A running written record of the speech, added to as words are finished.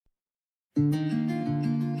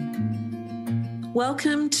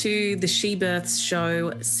Welcome to the She Births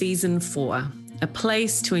Show Season 4, a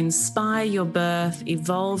place to inspire your birth,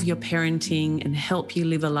 evolve your parenting, and help you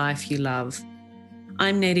live a life you love.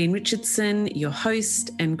 I'm Nadine Richardson, your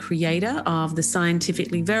host and creator of the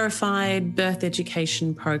scientifically verified birth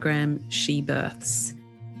education program, She Births.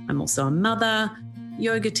 I'm also a mother,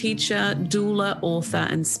 yoga teacher, doula, author,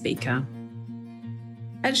 and speaker.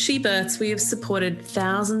 At She Births, we have supported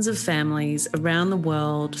thousands of families around the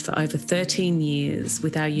world for over 13 years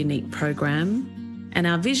with our unique program, and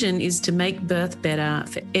our vision is to make birth better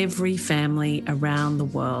for every family around the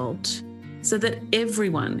world so that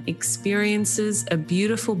everyone experiences a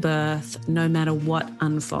beautiful birth no matter what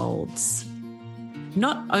unfolds.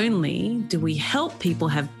 Not only do we help people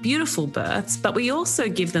have beautiful births, but we also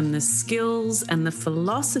give them the skills and the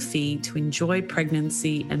philosophy to enjoy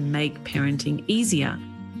pregnancy and make parenting easier.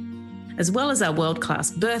 As well as our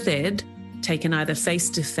world-class birth ed, taken either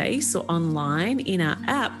face-to-face or online, in our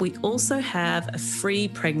app, we also have a free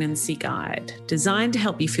pregnancy guide designed to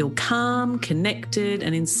help you feel calm, connected,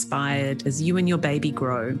 and inspired as you and your baby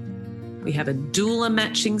grow. We have a doula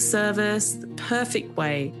matching service, the perfect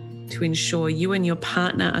way to ensure you and your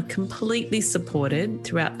partner are completely supported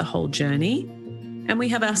throughout the whole journey. And we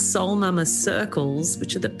have our Soul Mama Circles,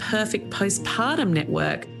 which are the perfect postpartum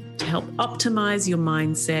network to help optimize your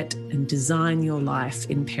mindset and design your life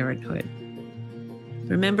in parenthood.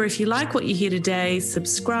 Remember, if you like what you hear today,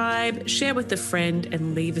 subscribe, share with a friend,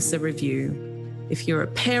 and leave us a review. If you're a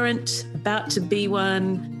parent, about to be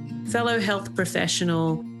one, fellow health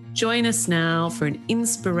professional, join us now for an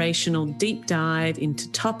inspirational deep dive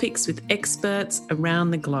into topics with experts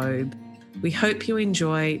around the globe. We hope you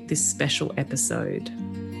enjoy this special episode.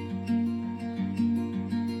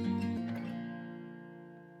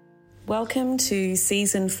 Welcome to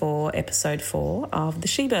Season 4, Episode 4 of the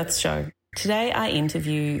She Births Show. Today I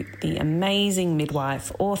interview the amazing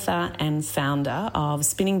midwife, author and founder of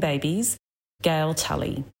Spinning Babies, Gail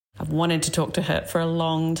Tully. I've wanted to talk to her for a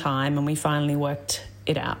long time and we finally worked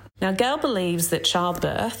it out. Now, Gail believes that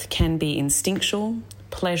childbirth can be instinctual,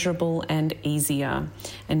 pleasurable and easier,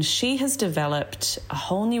 and she has developed a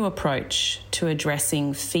whole new approach to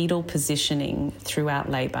addressing fetal positioning throughout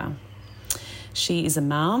labour. She is a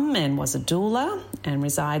mum and was a doula and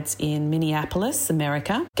resides in Minneapolis,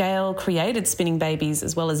 America. Gail created Spinning Babies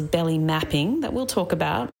as well as belly mapping that we'll talk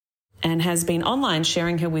about, and has been online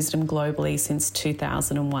sharing her wisdom globally since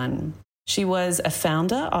 2001. She was a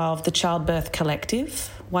founder of the Childbirth Collective,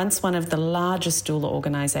 once one of the largest doula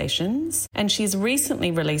organisations, and she's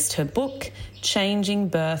recently released her book, Changing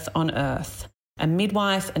Birth on Earth, a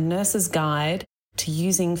midwife and nurse's guide to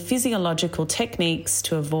using physiological techniques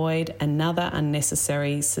to avoid another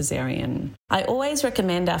unnecessary caesarean. I always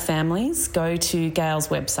recommend our families go to Gail's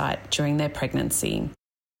website during their pregnancy,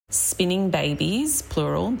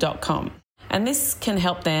 spinningbabies.com, and this can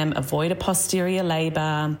help them avoid a posterior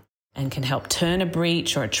labour and can help turn a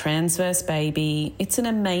breech or a transverse baby. It's an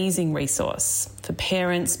amazing resource for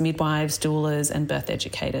parents, midwives, doulas, and birth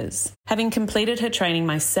educators. Having completed her training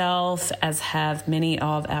myself, as have many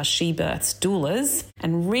of our She Births doulas,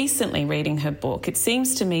 and recently reading her book, it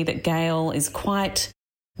seems to me that Gail is quite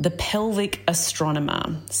the pelvic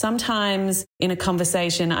astronomer. Sometimes in a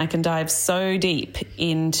conversation, I can dive so deep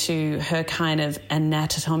into her kind of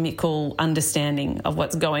anatomical understanding of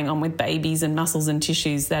what's going on with babies and muscles and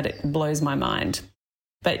tissues that it blows my mind.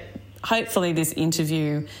 But hopefully this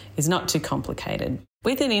interview is not too complicated.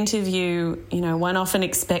 With an interview, one often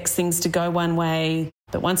expects things to go one way,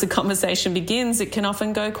 but once a conversation begins, it can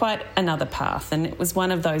often go quite another path, and it was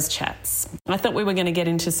one of those chats. I thought we were going to get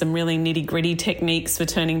into some really nitty-gritty techniques for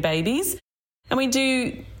turning babies, and we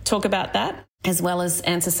do talk about that, as well as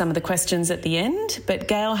answer some of the questions at the end, but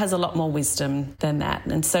Gail has a lot more wisdom than that.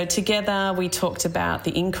 And so together we talked about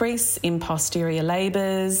the increase in posterior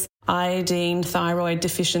labours, iodine, thyroid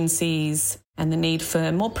deficiencies, and the need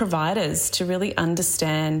for more providers to really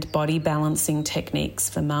understand body balancing techniques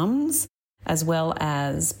for mums, as well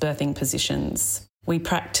as birthing positions. We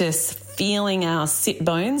practice feeling our sit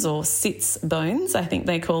bones, or sits bones, I think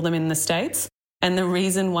they call them in the States, and the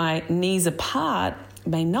reason why knees apart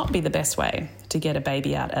may not be the best way to get a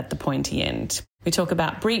baby out at the pointy end. We talk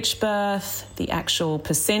about breech birth, the actual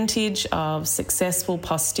percentage of successful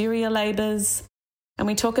posterior labours, and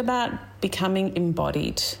we talk about becoming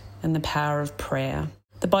embodied and the power of prayer.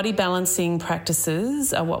 The body balancing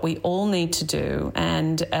practices are what we all need to do,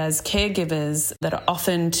 and as caregivers that are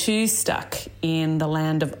often too stuck in the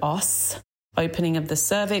land of os, opening of the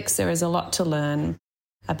cervix, there is a lot to learn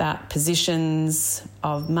about positions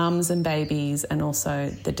of mums and babies and also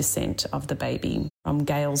the descent of the baby. from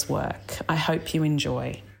Gail's work. I hope you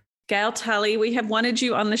enjoy. Gail Tully, we have wanted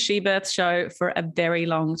you on the She Birth Show for a very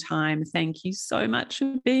long time. Thank you so much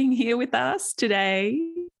for being here with us today.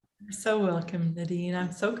 You're so welcome, Nadine.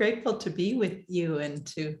 I'm so grateful to be with you and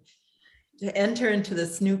to enter into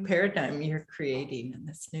this new paradigm you're creating and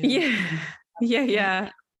this new. Yeah.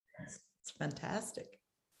 It's fantastic.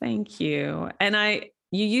 Thank you. And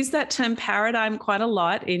you use that term paradigm quite a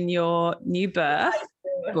lot in your new birth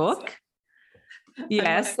book.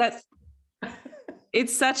 Yes,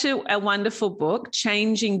 it's such a wonderful book,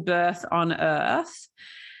 Changing Birth on Earth.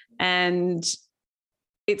 And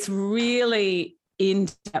it's really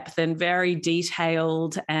in-depth and very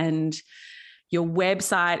detailed. And your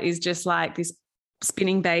website is just like this,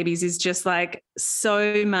 Spinning Babies is just like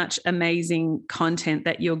so much amazing content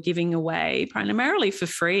that you're giving away primarily for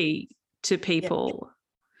free to people.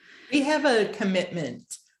 Yeah. We have a commitment.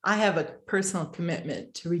 I have a personal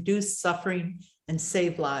commitment to reduce suffering and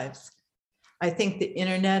save lives. I think the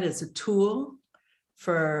internet is a tool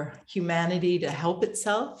for humanity to help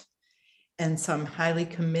itself. And so I'm highly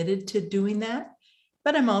committed to doing that.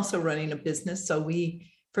 But I'm also running a business. So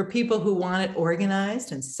for people who want it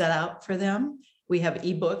organized and set out for them, we have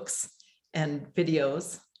ebooks and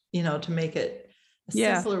videos, to make it a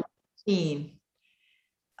simpler routine,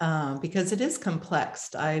 because it is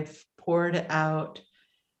complex. I've poured out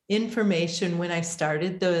information when I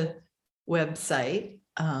started the website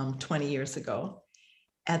 20 years ago.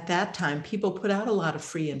 At that time, people put out a lot of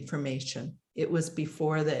free information. It was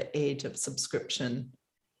before the age of subscription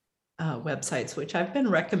websites, which I've been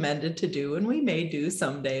recommended to do, and we may do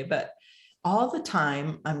someday, but all the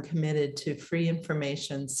time I'm committed to free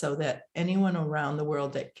information so that anyone around the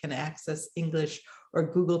world that can access English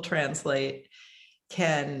or Google Translate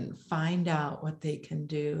can find out what they can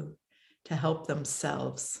do to help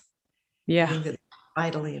themselves. Yeah. I think it's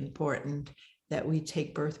vitally important that we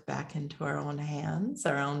take birth back into our own hands,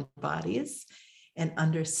 our own bodies, and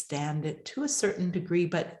understand it to a certain degree,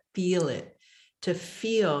 but feel it, to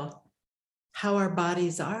feel how our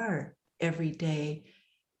bodies are every day.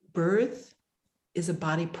 Birth is a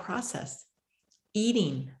body process.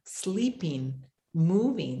 Eating, sleeping,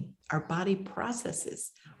 moving, our body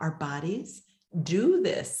processes. Our bodies do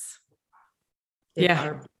this. If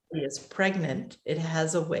our body is pregnant, it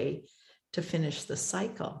has a way to finish the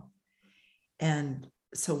cycle. And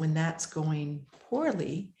so when that's going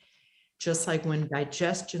poorly, just like when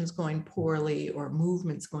digestion's going poorly or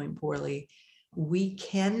movement's going poorly, we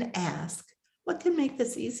can ask, what can make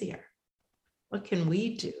this easier? What can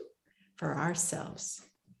we do for ourselves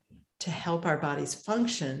to help our bodies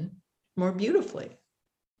function more beautifully?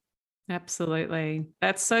 Absolutely.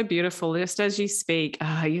 That's so beautiful. Just as you speak,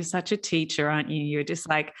 you're such a teacher, aren't you? You're just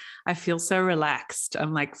like, I feel so relaxed.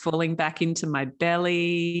 I'm like falling back into my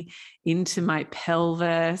belly, into my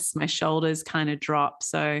pelvis, my shoulders kind of drop.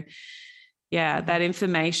 So yeah, that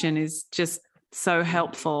information is just so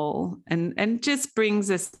helpful and just brings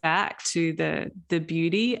us back to the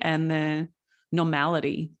beauty and the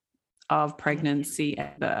normality of pregnancy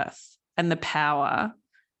and birth and the power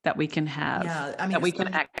that we can have, that we can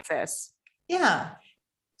access. Yeah.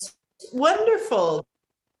 It's wonderful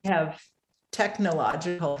to have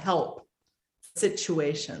technological help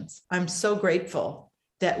situations. I'm so grateful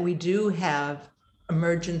that we do have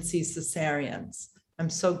emergency cesareans. I'm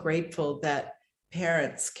so grateful that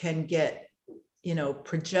parents can get,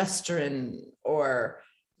 progesterone or,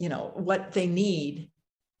 what they need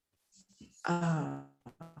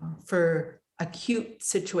for acute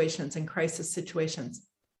situations and crisis situations.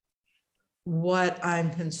 What I'm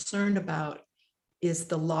concerned about is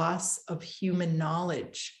the loss of human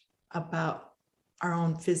knowledge about our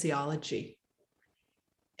own physiology.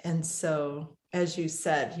 And so, as you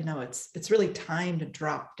said, it's really time to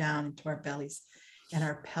drop down into our bellies and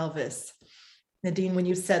our pelvis. Nadine, when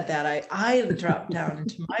you said that, I dropped down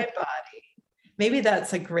into my body. Maybe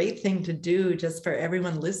that's a great thing to do just for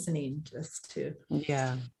everyone listening, just to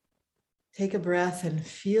take a breath and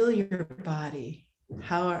feel your body.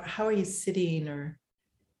 How are you sitting? Or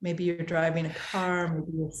maybe you're driving a car,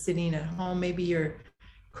 maybe you're sitting at home, maybe you're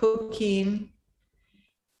cooking.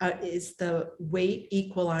 Is the weight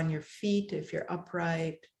equal on your feet if you're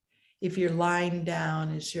upright? If you're lying down,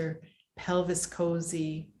 is your pelvis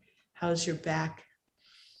cozy? How's your back?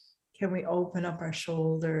 Can we open up our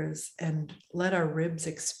shoulders and let our ribs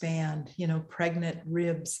expand? Pregnant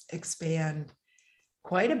ribs expand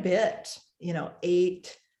quite a bit,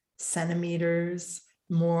 8 centimeters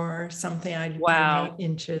more, something I 8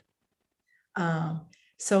 inches.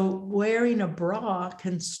 So wearing a bra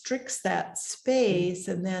constricts that space,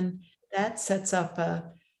 and then that sets up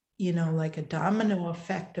a, like a domino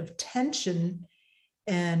effect of tension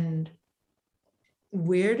And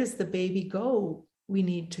where does the baby go? We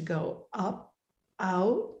need to go up,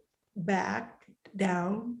 out, back,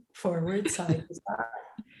 down, forward, side to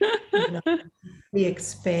side. You know, we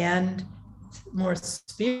expand more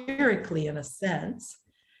spherically in a sense.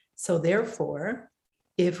 So therefore,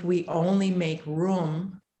 if we only make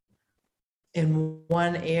room in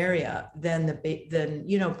one area, then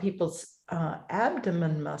people's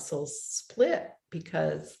abdomen muscles split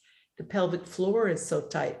because the pelvic floor is so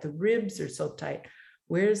tight, the ribs are so tight.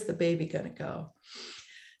 Where's the baby going to go?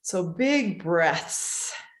 So big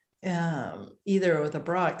breaths, either with a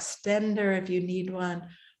bra extender if you need one,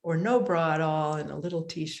 or no bra at all in a little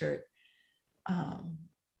t-shirt.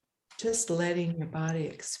 Just letting your body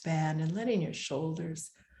expand and letting your shoulders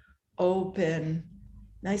open,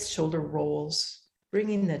 nice shoulder rolls,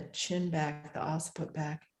 bringing the chin back, the occiput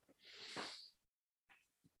back.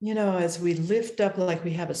 You know, as we lift up like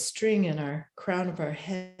we have a string in our crown of our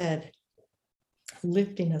head,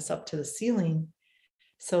 lifting us up to the ceiling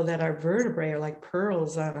so that our vertebrae are like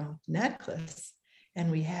pearls on a necklace. And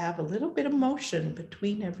we have a little bit of motion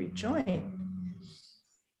between every joint.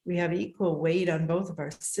 We have equal weight on both of our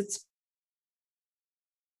sits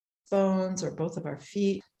bones or both of our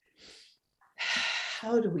feet.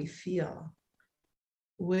 How do we feel?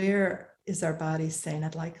 Where is our body saying,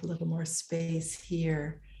 I'd like a little more space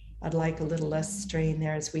here. I'd like a little less strain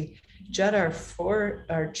there. As we jut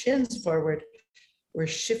our chins forward, we're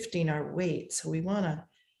shifting our weight. So we want to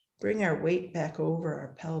bring our weight back over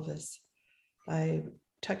our pelvis by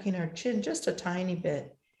tucking our chin just a tiny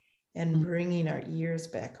bit and bringing our ears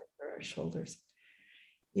back over our shoulders.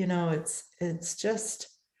 You know, it's just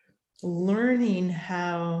learning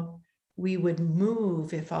how we would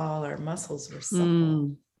move if all our muscles were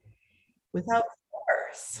supple, without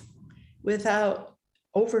force, without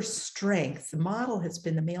over strength. The model has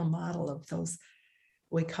been the male model of those,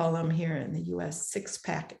 we call them here in the US,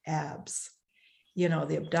 six-pack abs. You know,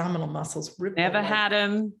 the abdominal muscles. Never had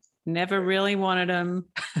them, never really wanted them.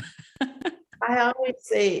 I always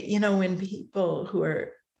say, you know, when people who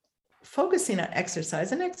are focusing on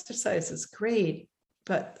exercise, and exercise is great,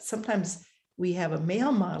 but sometimes we have a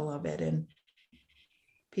male model of it, and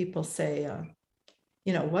people say,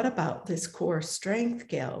 you know, what about this core strength,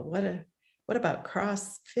 Gail? What about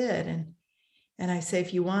CrossFit? And I say,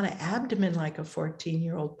 if you want an abdomen like a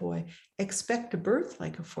 14-year-old boy, expect a birth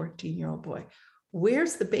like a 14-year-old boy.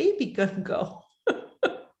 Where's the baby gonna go?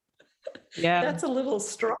 Yeah, that's a little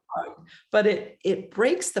strong, but it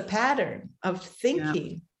breaks the pattern of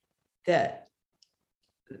thinking that,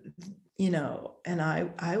 you know, and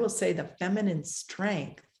I will say the feminine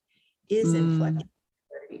strength is in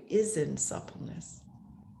flexibility, is in suppleness,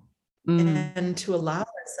 and to allow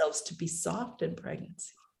ourselves to be soft in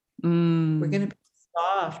pregnancy. We're going to be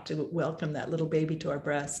soft to welcome that little baby to our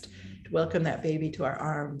breast, to welcome that baby to our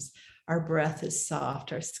arms. Our breath is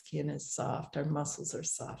soft, our skin is soft, our muscles are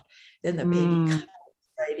soft. Then the baby comes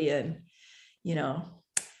right in, you know,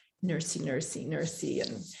 nursey,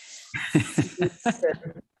 and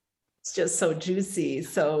it's just so juicy.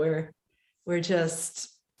 So we're just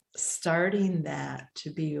starting that to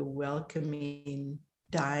be a welcoming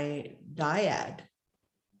dyad.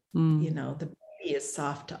 You know, the baby is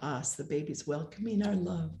soft to us. The baby's welcoming our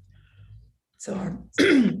love. So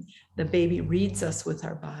the baby reads us with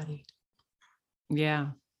our body. Yeah,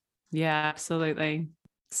 absolutely.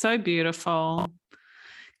 So beautiful.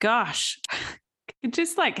 Gosh, I could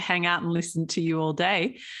just like hang out and listen to you all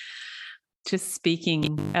day, just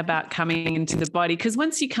speaking about coming into the body. Because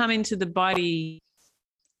once you come into the body,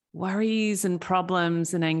 worries and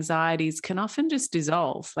problems and anxieties can often just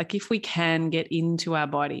dissolve. Like if we can get into our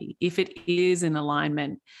body, if it is in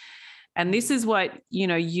alignment. And this is what, you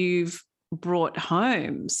know, you've brought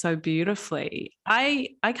home so beautifully. I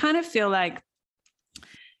kind of feel like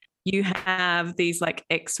you have these like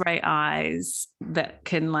X-ray eyes that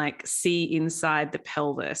can like see inside the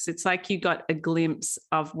pelvis. It's like you got a glimpse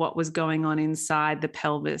of what was going on inside the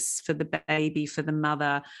pelvis for the baby, for the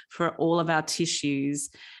mother, for all of our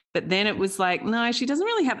tissues. But then it was like, no, she doesn't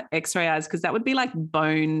really have X-ray eyes because that would be like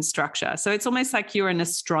bone structure. So it's almost like you're an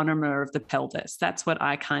astronomer of the pelvis. That's what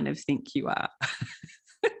I kind of think you are.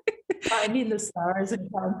 Finding the stars and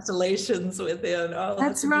constellations within. Oh,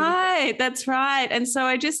 that's right. That's right. And so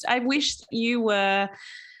I wish you were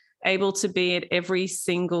able to be at every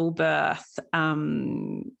single birth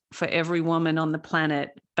for every woman on the planet.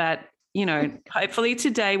 But, you know, hopefully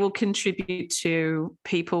today will contribute to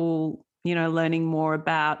people, you know, learning more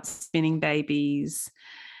about spinning babies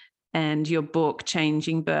and your book,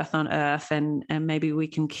 Changing Birth on Earth. And maybe we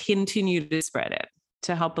can continue to spread it.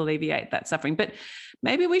 to help alleviate that suffering. But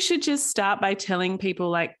maybe we should just start by telling people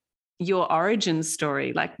like your origin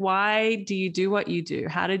story. Like, why do you do what you do?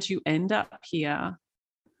 How did you end up here?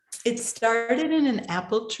 It started in an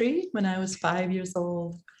apple tree when I was 5 years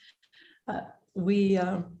old. It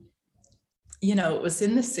was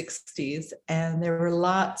in the 60s, and there were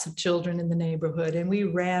lots of children in the neighborhood, and we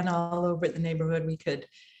ran all over the neighborhood. We could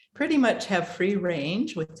pretty much have free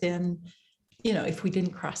range within, if we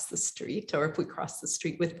didn't cross the street, or if we crossed the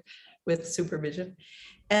street with supervision.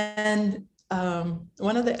 And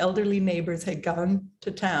one of the elderly neighbors had gone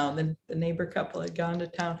to town, and the neighbor couple had gone to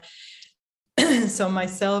town. So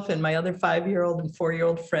myself and my other 5-year-old and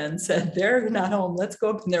 4-year-old friend said, they're not home. Let's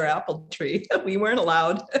go up in their apple tree. We weren't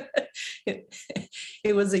allowed.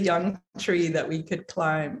 It was a young tree that we could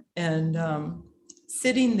climb. And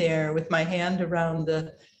sitting there with my hand around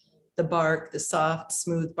the bark, the soft,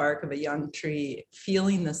 smooth bark of a young tree,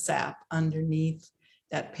 feeling the sap underneath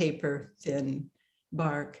that paper thin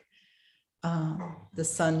bark, the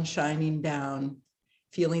sun shining down,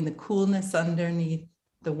 feeling the coolness underneath,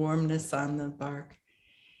 the warmness on the bark.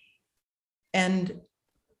 And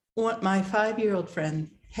my 5-year-old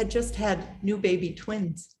friend had just had new baby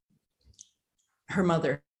twins. Her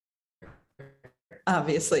mother had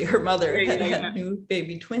new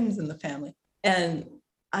baby twins in the family. And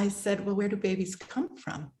I said, well, where do babies come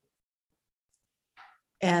from?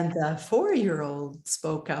 And the 4-year-old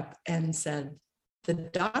spoke up and said, the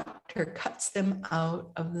doctor cuts them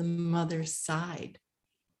out of the mother's side.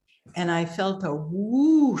 And I felt a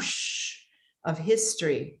whoosh of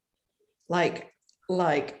history, like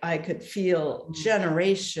I could feel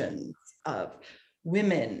generations of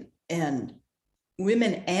women and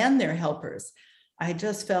their helpers. I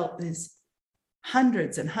just felt these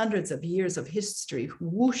hundreds and hundreds of years of history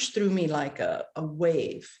whoosh through me like a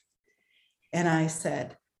wave. And I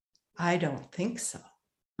said, I don't think so.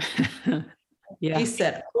 Yeah. He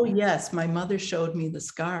said, oh yes, my mother showed me the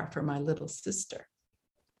scar for my little sister.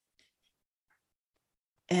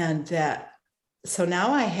 And so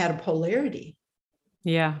now I had a polarity.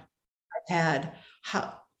 Yeah. I had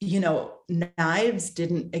knives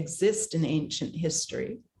didn't exist in ancient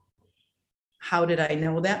history. How did I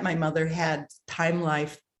know that? My mother had Time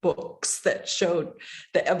Life books that showed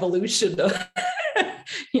the evolution of,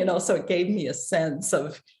 so it gave me a sense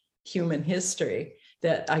of human history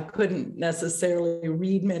that I couldn't necessarily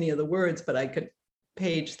read many of the words, but I could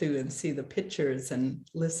page through and see the pictures and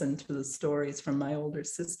listen to the stories from my older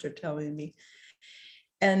sister telling me.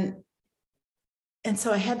 And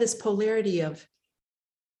so I had this polarity of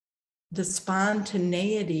the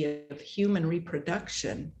spontaneity of human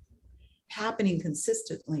reproduction happening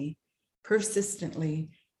consistently, persistently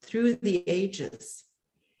through the ages,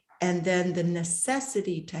 and then the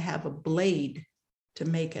necessity to have a blade to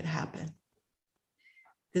make it happen.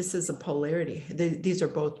 This is a polarity. These are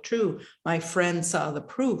both true. My friend saw the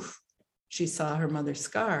proof. She saw her mother's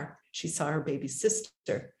scar. She saw her baby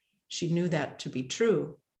sister. She knew that to be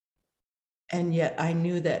true. And yet I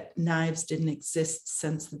knew that knives didn't exist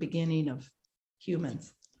since the beginning of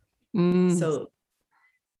humans. So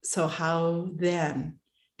how then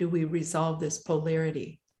do we resolve this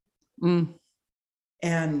polarity?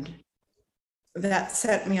 And that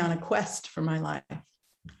set me on a quest for my life.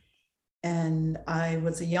 And I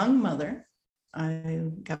was a young mother. I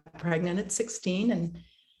got pregnant at 16,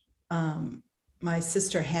 and my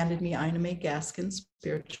sister handed me Ina May Gaskin's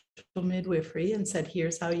Spiritual Midwifery and said,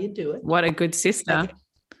 here's how you do it. What a good sister.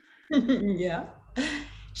 Yeah.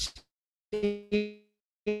 She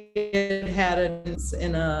had it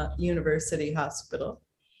in a university hospital.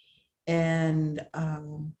 And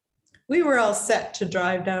we were all set to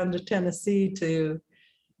drive down to Tennessee to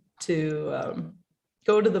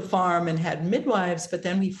go to the farm, and had midwives, but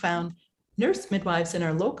then we found nurse midwives in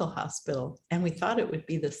our local hospital, and we thought it would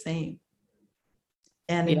be the same.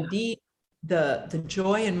 And indeed, the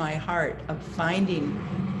joy in my heart of finding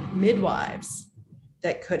midwives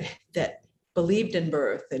that believed in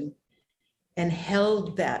birth and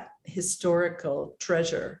held that historical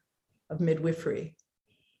treasure of midwifery.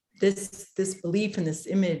 This belief and this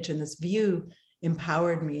image and this view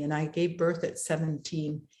empowered me, and I gave birth at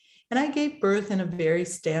 17. And I gave birth in a very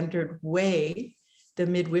standard way. The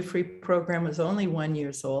midwifery program was only 1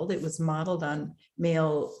 year old. It was modeled on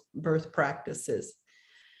male birth practices.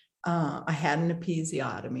 I had an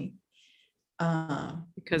episiotomy.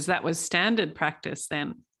 Because that was standard practice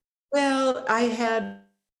then. Well,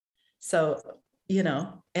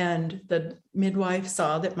 and the midwife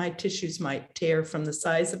saw that my tissues might tear from the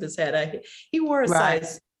size of his head. He wore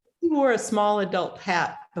a small adult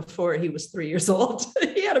hat before he was 3 years old.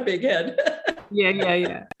 He had a big head.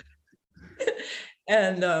 Yeah.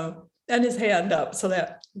 and his hand up. So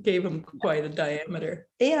that gave him quite a diameter.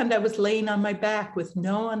 And I was laying on my back with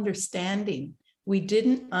no understanding. We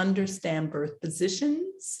didn't understand birth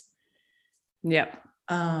positions. Yep.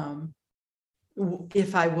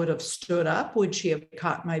 If I would have stood up, would she have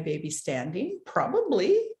caught my baby standing?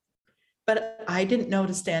 Probably. But I didn't know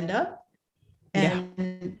to stand up.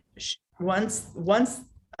 And once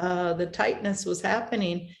the tightness was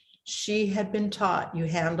happening, she had been taught you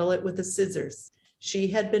handle it with the scissors. She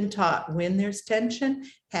had been taught when there's tension,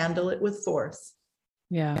 handle it with force.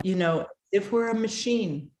 Yeah. You know, if we're a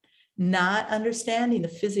machine, not understanding the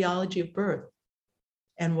physiology of birth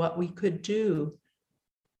and what we could do,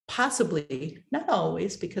 possibly, not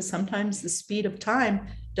always, because sometimes the speed of time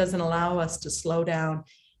doesn't allow us to slow down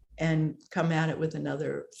and come at it with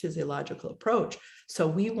another physiological approach. So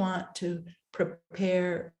we want to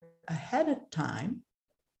prepare ahead of time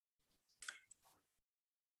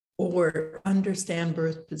or understand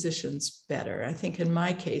birth positions better. I think in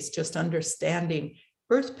my case, just understanding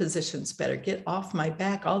birth positions better, get off my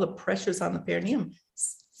back, all the pressures on the perineum,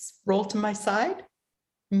 roll to my side,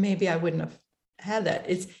 maybe I wouldn't have had that.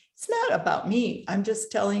 It's not about me. I'm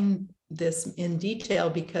just telling this in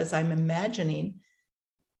detail because I'm imagining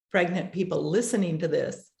pregnant people listening to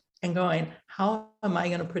this and going, how am I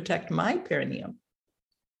going to protect my perineum?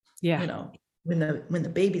 Yeah. You know, when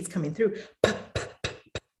the baby's coming through,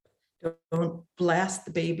 don't blast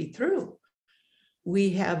the baby through. We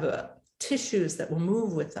have tissues that will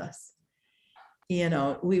move with us. You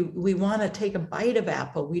know, we want to take a bite of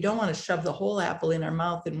apple. We don't want to shove the whole apple in our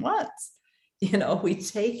mouth at once. You know, we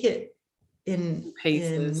take it in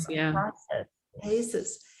pieces, process,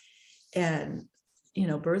 paces. And, you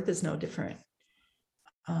know, birth is no different.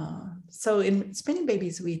 So in Spinning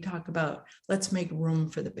Babies, we talk about, let's make room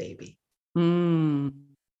for the baby. Mm.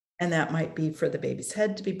 And that might be for the baby's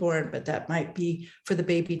head to be born, but that might be for the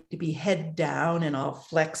baby to be head down and all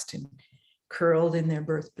flexed and curled in their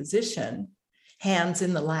birth position, hands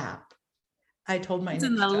in the lap. I told my hands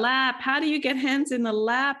in the lap. How do you get hands in the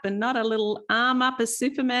lap and not a little arm up, a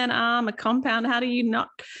Superman arm, a compound? How do you not?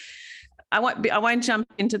 I won't jump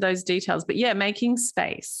into those details, but yeah, making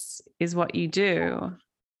space is what you do.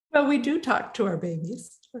 Well, we do talk to our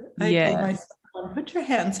babies. I told my son, put your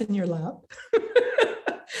hands in your lap.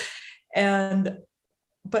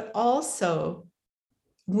 But also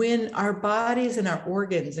when our bodies and our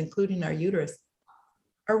organs, including our uterus,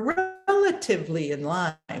 are relatively in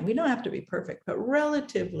line, we don't have to be perfect, but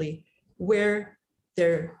relatively where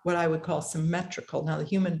they're what I would call symmetrical. Now, the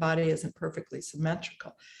human body isn't perfectly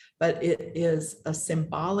symmetrical, but it is a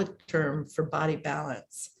symbolic term for body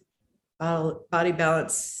balance. Body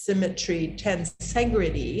balance, symmetry,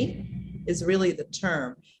 tensegrity is really the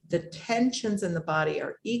term. The tensions in the body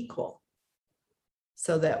are equal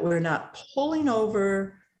so that we're not pulling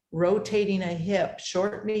over, rotating a hip,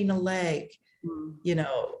 shortening a leg, you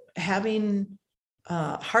know, having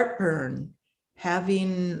heartburn,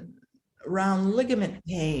 having round ligament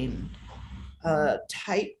pain,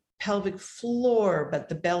 tight pelvic floor, but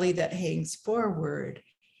the belly that hangs forward,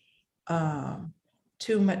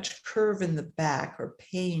 too much curve in the back or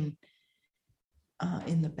pain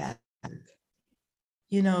in the back.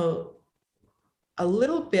 You know, a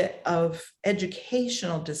little bit of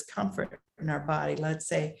educational discomfort in our body. Let's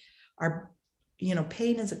say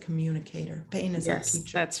pain is a communicator. Pain is a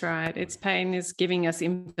teacher. That's right. It's pain is giving us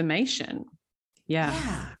information.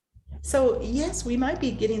 Yeah. So yes, we might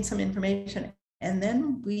be getting some information, and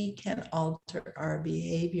then we can alter our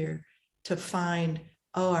behavior to find,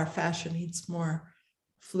 our fascia needs more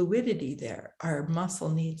fluidity there. Our muscle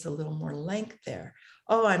needs a little more length there.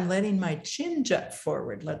 I'm letting my chin jut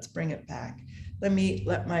forward. Let's bring it back. Let me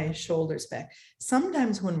let my shoulders back.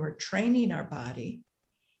 Sometimes when we're training our body,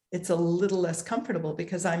 it's a little less comfortable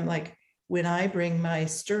because I'm like, when I bring my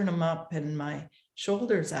sternum up and my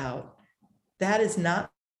shoulders out, that is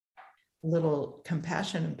not little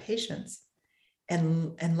compassion and patience,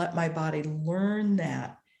 and let my body learn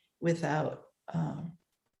that without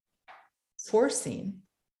forcing.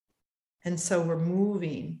 And so we're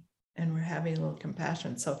moving and we're having a little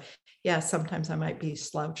compassion. So yeah, sometimes I might be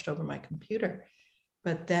slouched over my computer,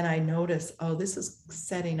 but then I notice, this is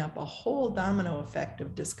setting up a whole domino effect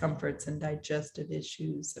of discomforts and digestive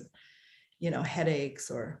issues and,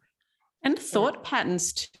 headaches and thought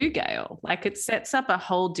patterns too, Gail. Like it sets up a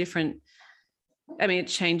whole different, it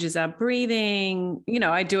changes our breathing.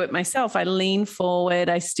 I do it myself. I lean forward,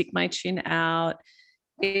 I stick my chin out.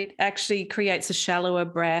 It actually creates a shallower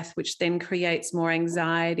breath, which then creates more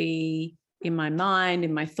anxiety in my mind,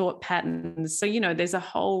 in my thought patterns. So, there's a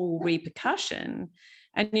whole repercussion.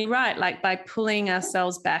 And you're right, like by pulling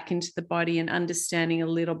ourselves back into the body and understanding a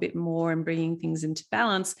little bit more and bringing things into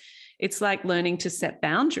balance, it's like learning to set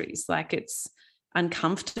boundaries. Like it's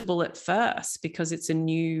uncomfortable at first because it's a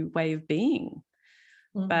new way of being.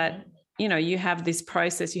 Mm-hmm. But, you know, you have this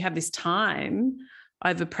process, you have this time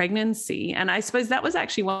over pregnancy. And I suppose that was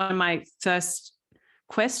actually one of my first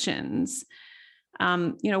questions.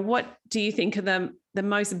 You know, what do you think are the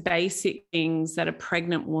most basic things that a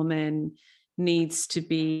pregnant woman needs to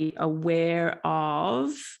be aware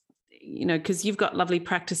of? You know, because you've got lovely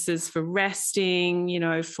practices for resting, you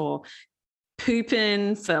know, for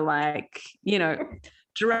pooping, for like, you know,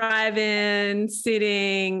 driving,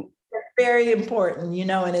 sitting. Very important, you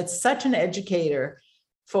know, and it's such an educator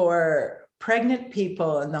for pregnant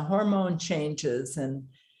people and the hormone changes and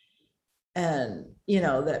you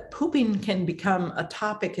know, that pooping can become a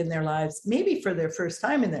topic in their lives, maybe for their first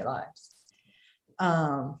time in their lives.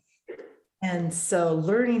 And so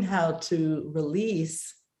learning how to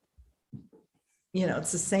release, you know,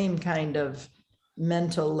 it's the same kind of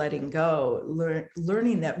mental letting go,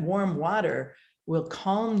 learning that warm water will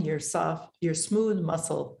calm your smooth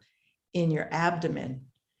muscle in your abdomen.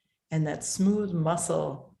 And that smooth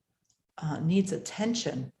muscle needs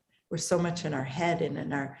attention. We're so much in our head and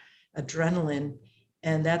in our adrenaline,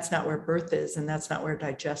 and that's not where birth is, and that's not where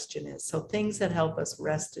digestion is. So things that help us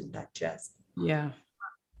rest and digest. Yeah.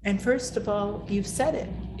 And first of all, you've said it,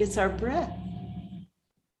 it's our breath.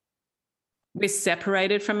 We're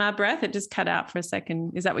separated from our breath. It just cut out for a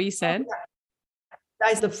second. Is that what you said? Oh, yeah.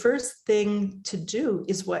 Guys, the first thing to do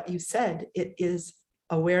is what you said. It is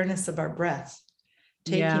awareness of our breath,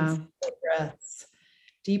 taking breaths,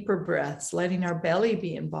 deeper breaths, letting our belly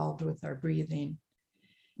be involved with our breathing.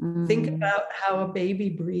 Think about how a baby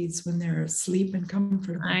breathes when they're asleep and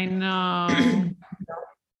comfortable. I know.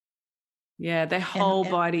 Yeah, their whole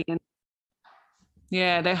body.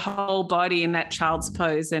 Their whole body in that child's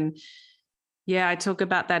pose. And yeah, I talk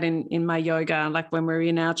about that in my yoga, like when we're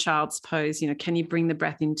in our child's pose, you know, can you bring the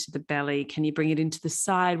breath into the belly? Can you bring it into the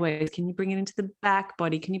sideways? Can you bring it into the back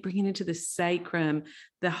body? Can you bring it into the sacrum,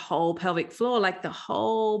 the whole pelvic floor? Like the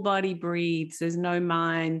whole body breathes. There's no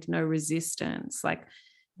mind, no resistance. Like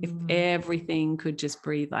if everything could just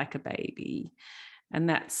breathe like a baby. And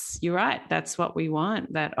you're right, that's what we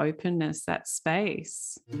want, that openness, that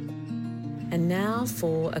space. And now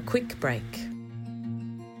for a quick break.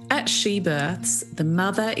 At She Births, the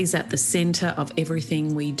mother is at the centre of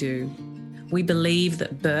everything we do. We believe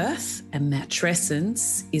that birth and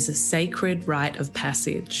matrescence is a sacred rite of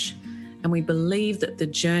passage, and we believe that the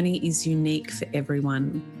journey is unique for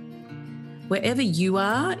everyone. Wherever you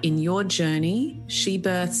are in your journey, She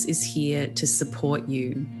Births is here to support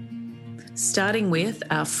you. Starting with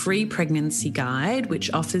our free pregnancy guide,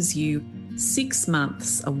 which offers you 6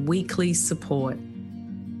 months of weekly support.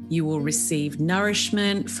 You will receive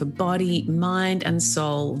nourishment for body, mind, and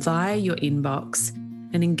soul via your inbox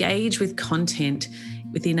and engage with content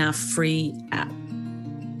within our free app.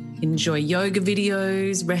 Enjoy yoga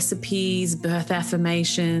videos, recipes, birth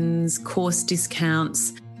affirmations, course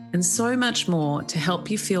discounts, and so much more to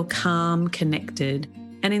help you feel calm, connected,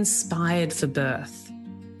 and inspired for birth.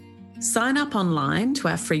 Sign up online to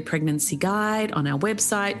our free pregnancy guide on our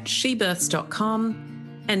website,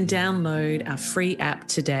 shebirths.com, and download our free app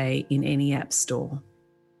today in any app store.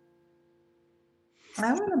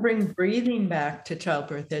 I want to bring breathing back to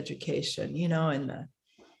childbirth education. You know, in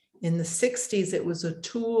the 60s, it was a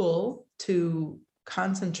tool to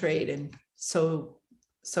concentrate and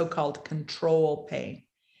so-called control pain.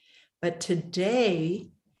 But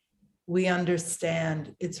today, we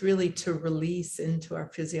understand it's really to release into our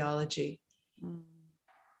physiology.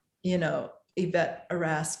 You know, Yvette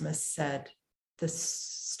Erasmus said, the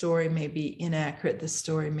story may be inaccurate, the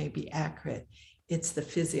story may be accurate. It's the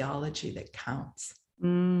physiology that counts.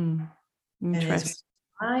 Interesting. And as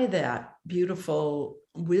we apply that beautiful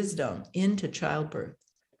wisdom into childbirth,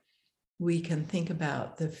 we can think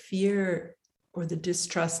about the fear or the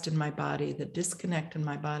distrust in my body, the disconnect in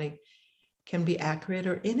my body can be accurate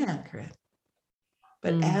or inaccurate.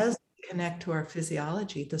 But as we connect to our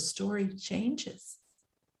physiology, the story changes.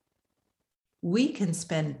 We can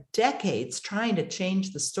spend decades trying to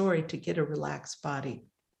change the story to get a relaxed body.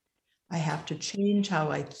 I have to change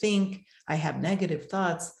how I think. I have negative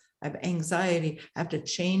thoughts. I have anxiety. I have to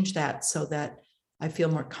change that so that I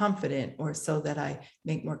feel more confident, or so that I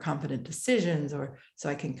make more confident decisions, or so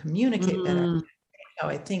I can communicate better. How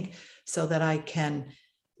I think, so that I can,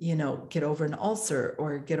 you know, get over an ulcer,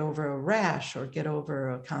 or get over a rash, or get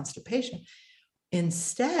over a constipation.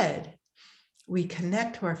 Instead, we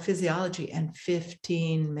connect to our physiology, and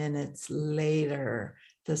 15 minutes later,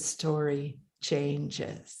 the story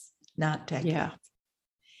changes, not decades. Yeah,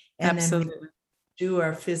 and absolutely. then we do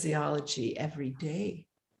our physiology every day,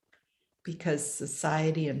 because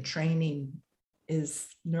society and training is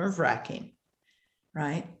nerve-wracking,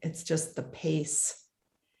 right? It's just the pace,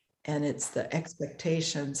 and it's the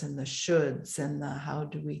expectations and the shoulds and the how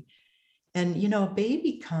do we, and a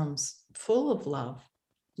baby comes full of love,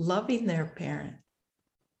 loving their parent.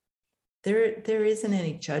 There isn't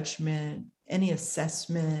any judgment, any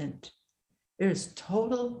assessment. There's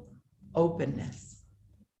total openness.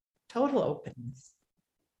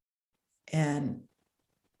 And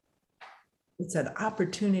it's an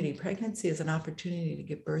opportunity. Pregnancy is an opportunity to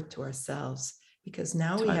give birth to ourselves, because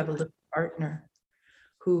now we have a little partner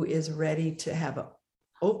who is ready to have an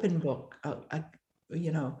open book,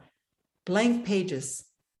 blank pages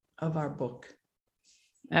of our book.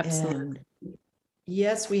 Absolutely. And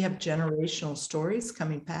yes, we have generational stories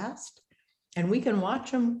coming past, and we can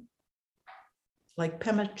watch them, like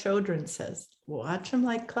Pema Chodron says, watch them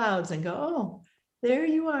like clouds and go, oh, there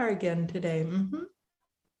you are again today.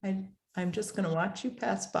 I'm just going to watch you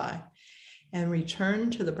pass by and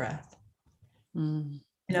return to the breath.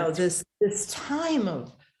 This time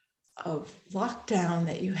of lockdown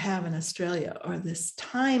that you have in Australia, or this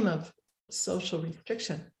time of social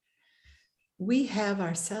restriction, we have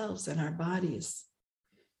ourselves and our bodies,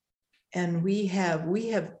 and we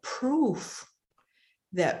have proof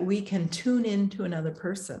that we can tune into another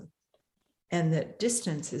person, and that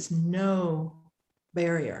distance is no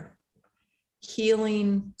barrier.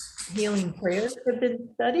 Healing prayers have been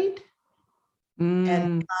studied,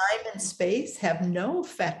 and time and space have no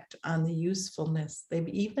effect on the usefulness. They've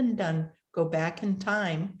even go back in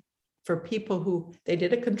time for people who, they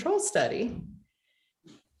did a control study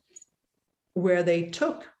where they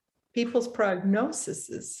took people's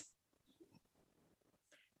prognoses.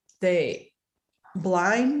 They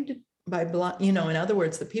in other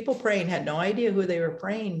words, the people praying had no idea who they were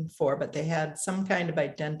praying for, but they had some kind of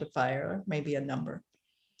identifier, maybe a number.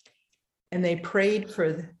 And they prayed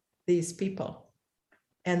for these people.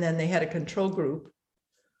 And then they had a control group.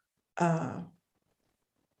 And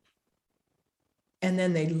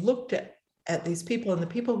then they looked at these people, and the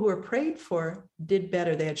people who were prayed for did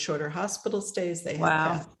better. They had shorter hospital stays. They had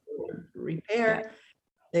faster repair.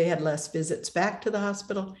 They had less visits back to the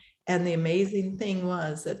hospital. And the amazing thing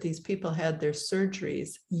was that these people had their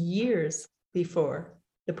surgeries years before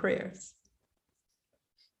the prayers.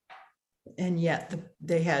 And yet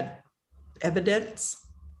they had evidence,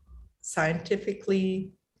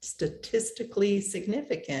 scientifically, statistically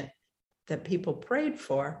significant, that people prayed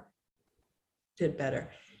for did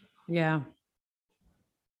better. Yeah.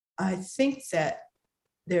 I think that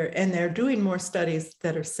they're doing more studies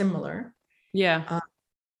that are similar. Yeah.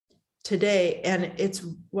 Today, and it's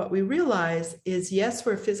what we realize is, yes,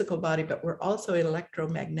 we're a physical body, but we're also an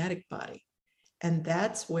electromagnetic body. And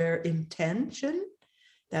that's where intention,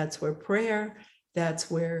 that's where prayer, that's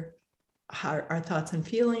where our thoughts and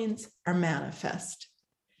feelings are manifest.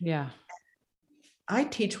 Yeah. I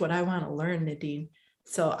teach what I want to learn, Nadine.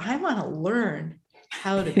 So I want to learn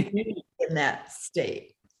how to be in that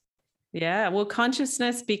state. Yeah. Well,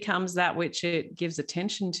 consciousness becomes that which it gives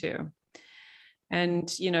attention to. And,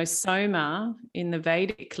 soma in the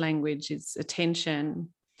Vedic language is attention.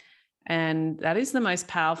 And that is the most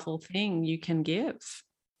powerful thing you can give.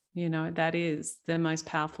 That is the most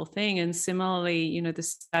powerful thing. And similarly, the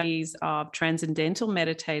studies of transcendental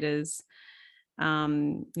meditators,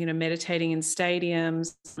 meditating in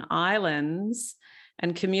stadiums, islands,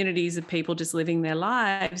 and communities of people just living their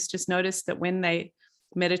lives, just noticed that when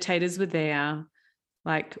meditators were there,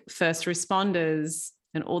 like first responders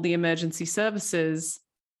and all the emergency services,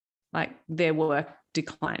 like their work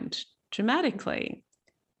declined dramatically.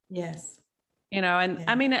 Yes.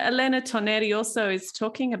 I mean, Elena Toneri also is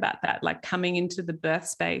talking about that, like coming into the birth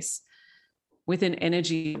space with an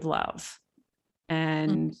energy of love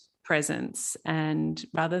and presence, and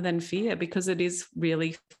rather than fear, because it is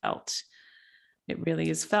really felt. It really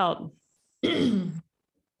is felt. And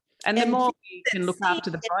the more we can look after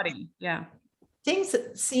the body. Yeah. Things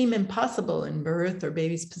that seem impossible in birth or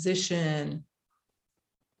baby's position,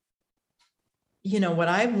 what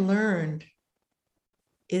I've learned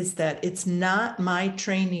is that it's not my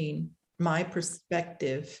training, my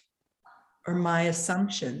perspective, or my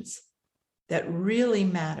assumptions that really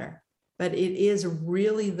matter, but it is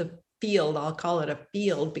really the field. I'll call it a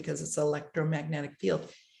field because it's an electromagnetic field.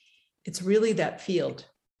 It's really that field.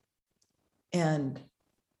 And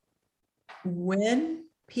when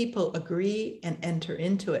people agree and enter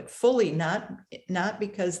into it fully, not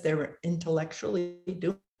because they're intellectually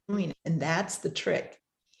doing it. And that's the trick.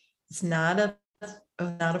 It's not a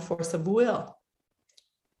not a force of will.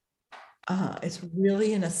 It's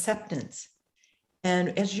really an acceptance.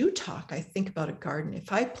 And as you talk, I think about a garden.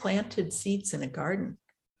 If I planted seeds in a garden,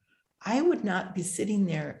 I would not be sitting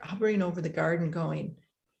there hovering over the garden going,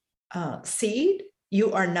 seed,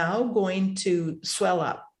 you are now going to swell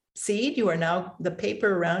up. Seed, you are now, the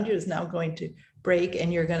paper around you is now going to break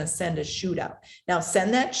and you're going to send a shoot out. Now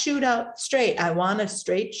send that shoot out straight. I want a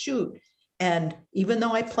straight shoot. And even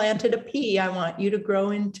though I planted a pea, I want you to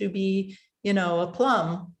grow into be, a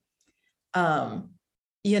plum.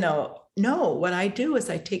 No, what I do is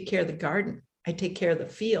I take care of the garden. I take care of the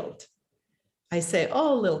field. I say,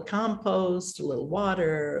 oh, a little compost, a little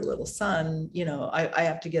water, a little sun, I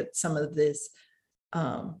have to get some of this.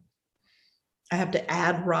 I have to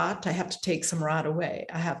add rot. I have to take some rot away.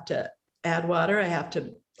 I have to add water. I have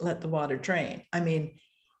to let the water drain. I mean,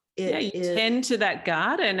 you tend to that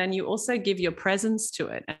garden and you also give your presence to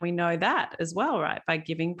it. And we know that as well, right? By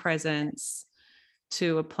giving presence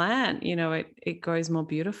to a plant, it grows more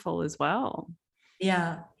beautiful as well.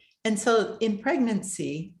 Yeah. And so in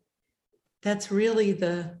pregnancy, that's really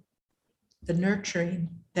the nurturing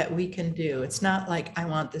that we can do. It's not like I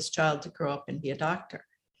want this child to grow up and be a doctor.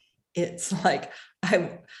 It's like,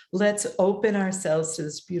 let's open ourselves to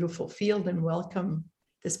this beautiful field and welcome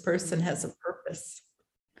this person has a purpose.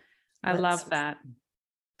 I love that.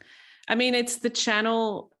 I mean, it's the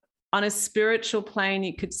channel on a spiritual plane,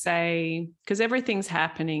 you could say, because everything's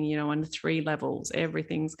happening, on 3 levels,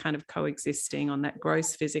 everything's kind of coexisting on that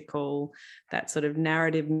gross physical, that sort of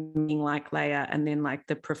narrative meaning-like layer, and then like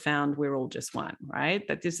the profound, we're all just one, right?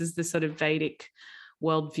 That this is the sort of Vedic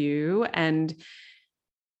worldview. And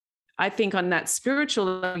I think on that spiritual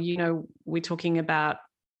level, we're talking about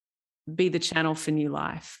be the channel for new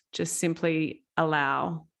life. Just simply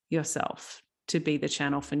allow yourself to be the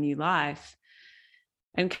channel for new life.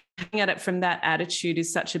 And coming at it from that attitude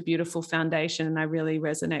is such a beautiful foundation. And I really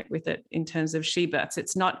resonate with it in terms of she births.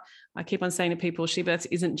 It's not, I keep on saying to people, she births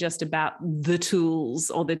isn't just about the tools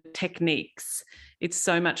or the techniques. It's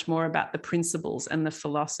so much more about the principles and the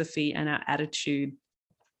philosophy and our attitude.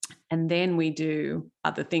 And then we do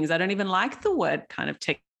other things. I don't even like the word kind of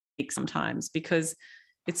technique sometimes because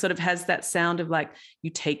it sort of has that sound of like,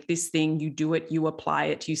 you take this thing, you do it, you apply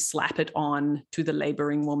it, you slap it on to the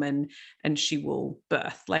laboring woman and she will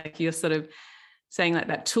birth. Like you're sort of saying like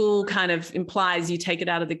that tool kind of implies you take it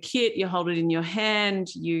out of the kit, you hold it in your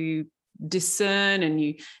hand, you discern and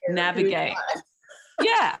you navigate.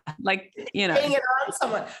 Yeah, like, Hang it on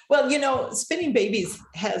someone. Well, Spinning Babies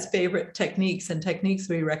has favorite techniques and techniques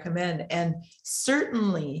we recommend. And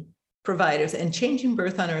certainly providers, and Changing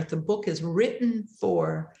Birth on Earth, the book is written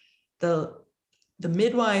for the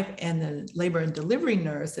midwife and the labor and delivery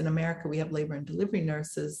nurse. In America, we have labor and delivery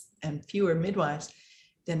nurses and fewer midwives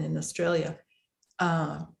than in Australia.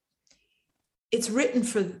 It's written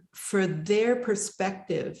for their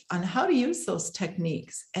perspective on how to use those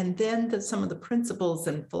techniques. And then some of the principles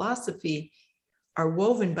and philosophy are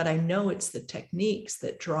woven, but I know it's the techniques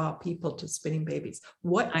that draw people to Spinning Babies.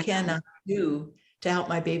 What can I do to help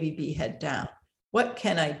my baby be head down? What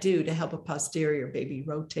can I do to help a posterior baby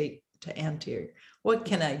rotate to anterior? What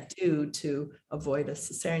can I do to avoid a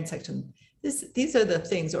cesarean section? These are the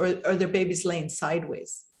things, or their baby's laying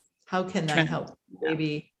sideways. How can I help the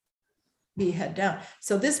baby be head down?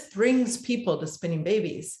 So this brings people to Spinning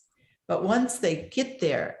Babies. But once they get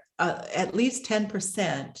there, at least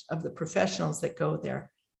 10% of the professionals that go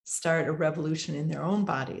there start a revolution in their own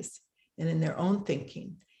bodies and in their own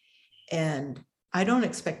thinking. And I don't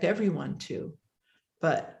expect everyone to,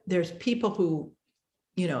 but there's people who,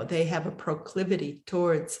 they have a proclivity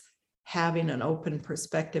towards having an open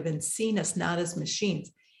perspective and seeing us not as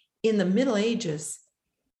machines. In the Middle Ages,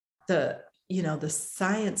 the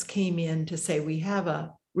science came in to say we have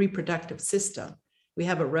a reproductive system, we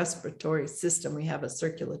have a respiratory system, we have a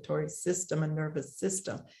circulatory system, a nervous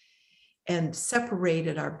system, and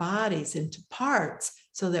separated our bodies into parts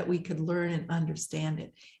so that we could learn and understand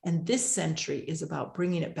it. And this century is about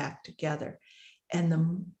bringing it back together. And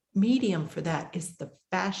the medium for that is the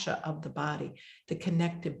fascia of the body, the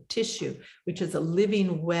connective tissue, which is a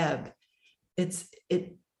living web.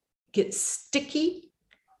 It gets sticky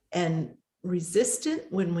and resistant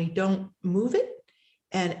when we don't move it.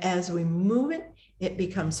 And as we move it, it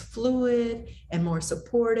becomes fluid and more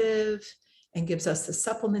supportive and gives us the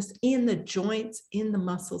suppleness in the joints, in the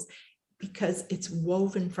muscles, because it's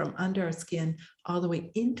woven from under our skin all the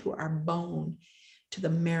way into our bone to the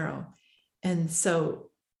marrow. And so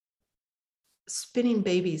Spinning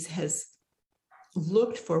Babies has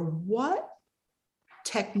looked for what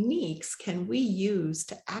techniques can we use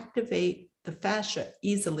to activate the fascia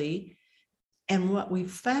easily And what we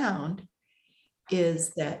found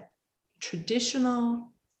is that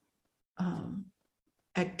traditional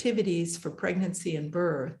activities for pregnancy and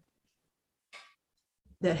birth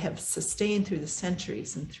that have sustained through the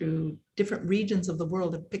centuries and through different regions of the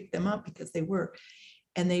world have picked them up because they work.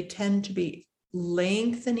 And they tend to be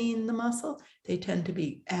lengthening the muscle. They tend to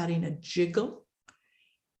be adding a jiggle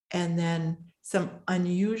and then some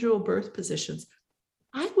unusual birth positions.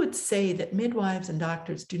 I would say that midwives and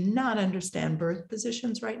doctors do not understand birth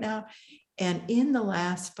positions right now. And in the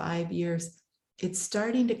last 5 years, it's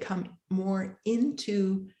starting to come more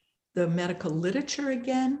into the medical literature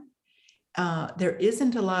again. There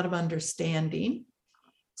isn't a lot of understanding.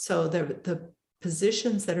 So the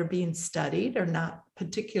positions that are being studied are not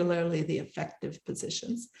particularly the effective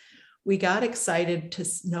positions. We got excited to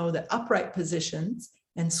know that upright positions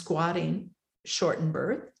and squatting shorten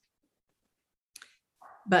birth.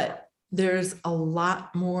 But there's a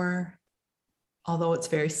lot more, although it's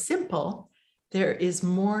very simple, there is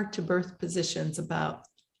more to birth positions about,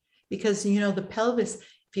 because, you know, the pelvis,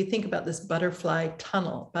 if you think about this butterfly-shaped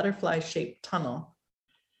tunnel,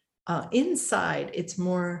 inside it's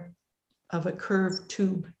more of a curved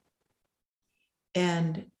tube.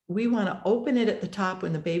 And we want to open it at the top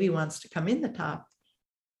when the baby wants to come in the top.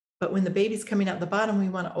 But when the baby's coming out the bottom, we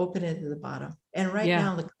want to open it at the bottom. And right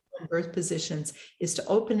now, the birth positions is to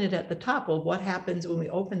open it at the top. Well, what happens when we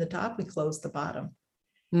open the top? We close the bottom.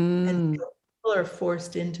 And people are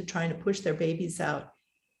forced into trying to push their babies out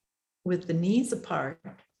with the knees apart,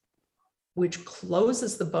 which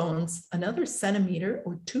closes the bones another centimeter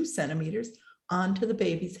or 2 centimeters onto the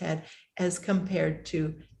baby's head, as compared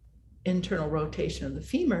to internal rotation of the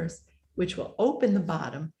femurs, which will open the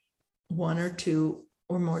bottom 1 or 2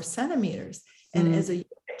 or more centimeters. And as a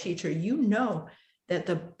yoga teacher, you know that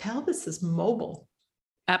the pelvis is mobile.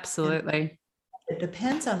 Absolutely. It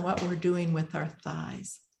depends on what we're doing with our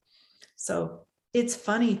thighs. So it's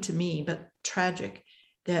funny to me, but tragic,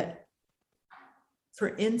 that,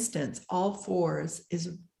 for instance, all fours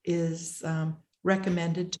is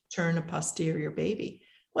recommended to turn a posterior baby.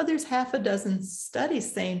 Well, there's half a dozen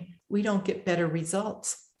studies saying we don't get better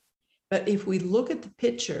results. But if we look at the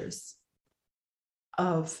pictures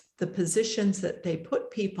of the positions that they put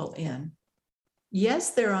people in,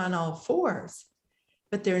 yes, they're on all fours,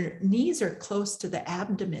 but their knees are close to the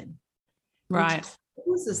abdomen, right? Which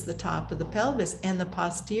closes the top of the pelvis, and the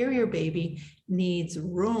posterior baby needs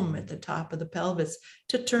room at the top of the pelvis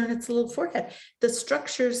to turn its little forehead. The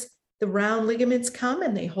structures, the round ligaments come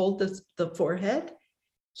and they hold the forehead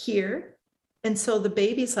here. And so the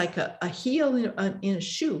baby's like a heel in a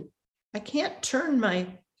shoe. I can't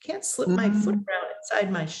slip my foot around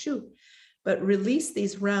inside my shoe, but release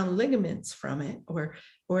these round ligaments from it, or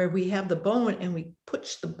we have the bone and we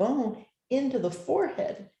push the bone into the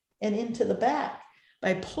forehead and into the back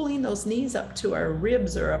by pulling those knees up to our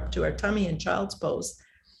ribs or up to our tummy in child's pose.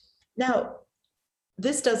 Now,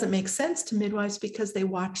 this doesn't make sense to midwives because they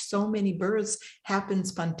watch so many births happen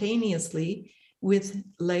spontaneously with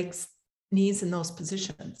legs, knees in those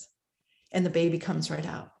positions, and the baby comes right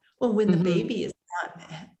out. Well, when the baby is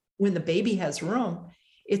when the baby has room,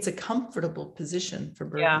 it's a comfortable position for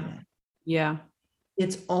birthing. Yeah.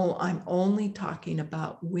 I'm only talking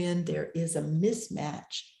about when there is a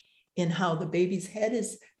mismatch in how the baby's head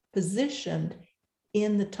is positioned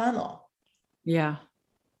in the tunnel. Yeah.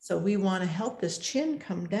 So we want to help this chin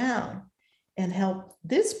come down and help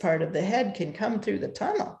this part of the head can come through the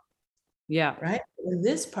tunnel. Yeah. Right? When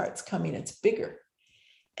this part's coming, it's bigger.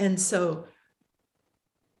 And so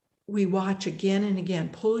we watch again and again,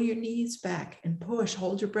 pull your knees back and push,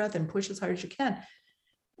 hold your breath and push as hard as you can.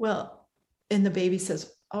 Well, and the baby says,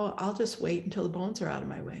 oh, I'll just wait until the bones are out of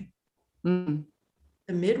my way. The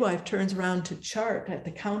midwife turns around to chart at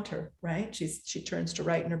the counter, right? She turns to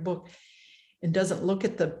write in her book and doesn't look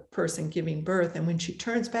at the person giving birth. And when she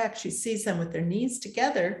turns back, she sees them with their knees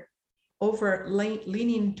together over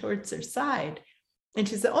leaning towards their side. And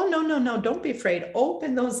she said, oh, no, don't be afraid.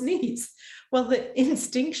 Open those knees. Well, the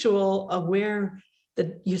instinctual aware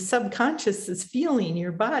that your subconscious is feeling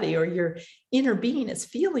your body, or your inner being is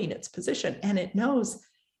feeling its position. And it knows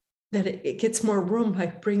that it gets more room by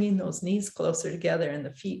bringing those knees closer together and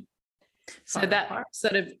the feet. So that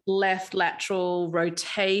sort of left lateral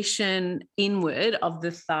rotation inward of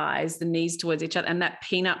the thighs, the knees towards each other, and that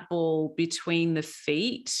peanut ball between the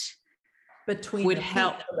feet would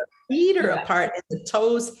help. The feet are apart and the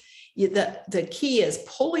toes. The key is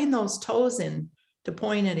pulling those toes in to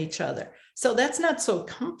point at each other. So that's not so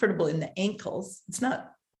comfortable in the ankles.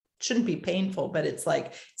 Shouldn't be painful, but it's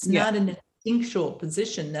not an instinctual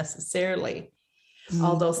position necessarily.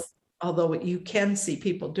 Although although you can see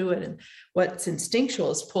people do it. And what's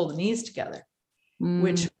instinctual is pull the knees together,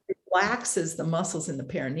 which relaxes the muscles in the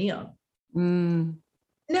perineum.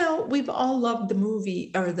 Now, we've all loved the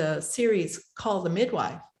movie or the series called The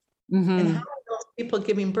Midwife. And how are those people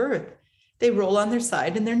giving birth? They roll on their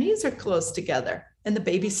side and their knees are close together and the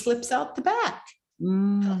baby slips out the back.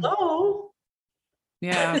 Hello?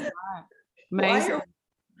 Yeah. Amazing.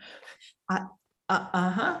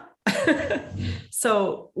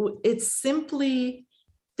 So it's simply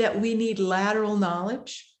that we need lateral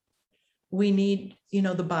knowledge. We need,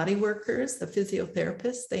 the body workers, the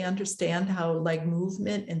physiotherapists, they understand how leg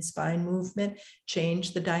movement and spine movement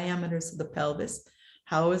change the diameters of the pelvis.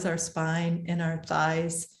 How is our spine and our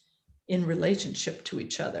thighs in relationship to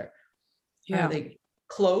each other? Yeah. Are they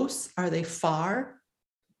close? Are they far?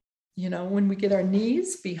 When we get our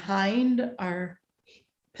knees behind our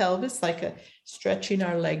pelvis, like stretching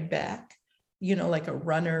our leg back, like a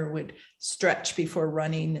runner would stretch before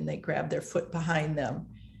running and they grab their foot behind them.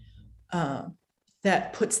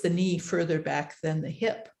 That puts the knee further back than the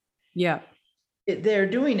hip. Yeah. They're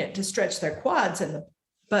doing it to stretch their quads,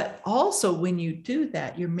 but also when you do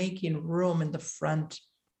that, you're making room in the front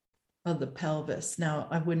of the pelvis. Now,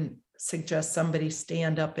 I wouldn't suggest somebody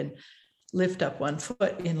stand up and lift up one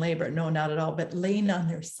foot in labor. No, not at all. But laying on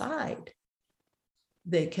their side,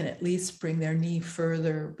 they can at least bring their knee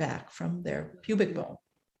further back from their pubic bone.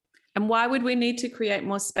 And why would we need to create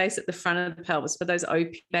more space at the front of the pelvis for those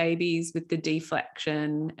OP babies with the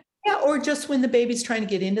deflection? Yeah, or just when the baby's trying to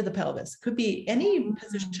get into the pelvis. Could be any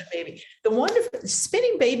position baby. The wonderful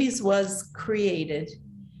spinning babies was created.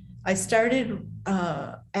 I started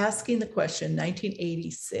asking the question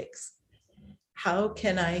 1986, how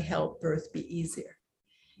can I help birth be easier?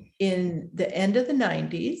 In the end of the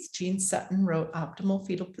 90s, Jean Sutton wrote Optimal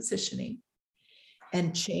Fetal Positioning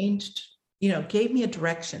and changed, gave me a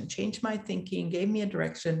direction, changed my thinking, gave me a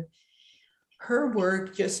direction. Her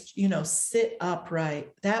work, just, sit upright,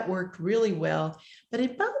 that worked really well. But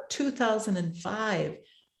about 2005,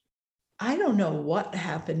 I don't know what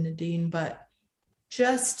happened, Nadine, but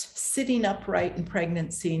just sitting upright in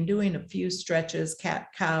pregnancy and doing a few stretches,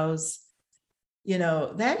 cat-cows,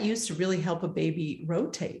 that used to really help a baby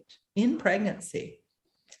rotate in pregnancy.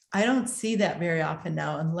 I don't see that very often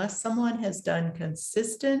now, unless someone has done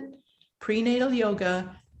consistent prenatal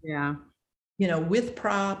yoga. Yeah. With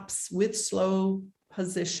props, with slow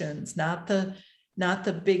positions, not the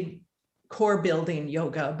big core building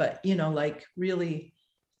yoga, but, like really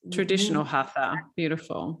traditional hatha.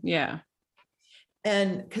 Beautiful. Yeah.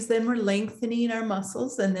 And because then we're lengthening our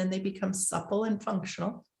muscles and then they become supple and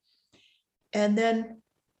functional. And then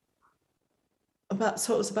it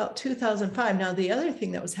was about 2005. Now, the other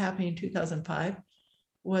thing that was happening in 2005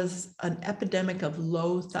 was an epidemic of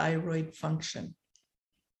low thyroid function.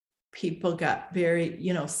 People got very,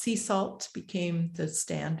 sea salt became the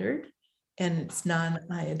standard and it's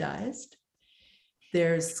non-iodized.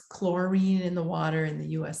 There's chlorine in the water in the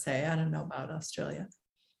USA. I don't know about Australia.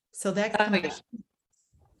 So that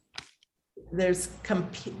there's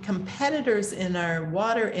competitors in our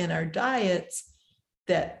water and our diets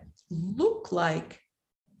that look like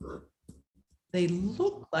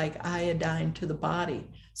iodine to the body.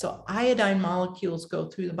 So iodine molecules go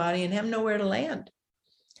through the body and have nowhere to land.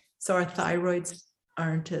 So our thyroids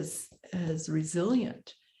aren't as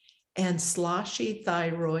resilient. And sloshy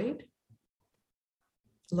thyroid,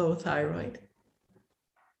 low thyroid,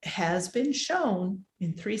 has been shown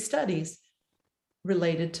in 3 studies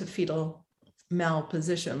related to fetal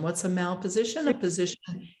malposition. What's a malposition? A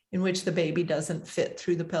position in which the baby doesn't fit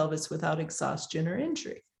through the pelvis without exhaustion or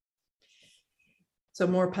injury. So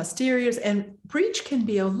more posteriors, and breech can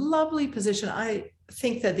be a lovely position. I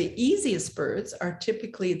think that the easiest births are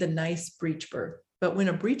typically the nice breech birth. But when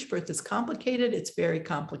a breech birth is complicated, it's very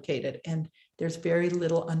complicated. And there's very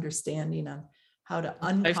little understanding on how to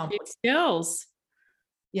uncomplicate skills.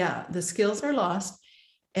 Yeah, the skills are lost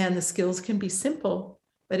and the skills can be simple.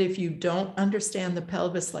 But if you don't understand the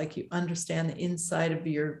pelvis like you understand the inside of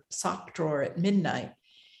your sock drawer at midnight,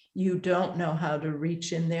 you don't know how to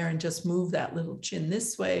reach in there and just move that little chin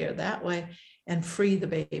this way or that way and free the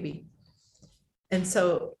baby. And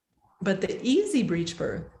so, but the easy breech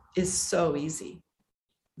birth is so easy.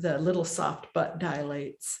 The little soft butt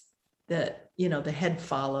dilates, the head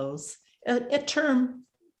follows. A term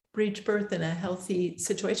breech birth in a healthy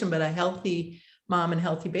situation, but a healthy mom and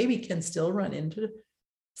healthy baby can still run into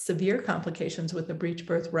severe complications with a breech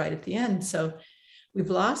birth right at the end. So we've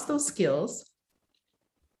lost those skills.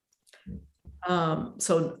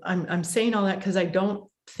 So I'm saying all that because I don't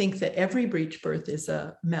think that every breech birth is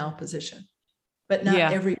a malposition, but not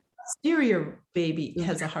every posterior baby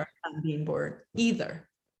has a hard on being born either.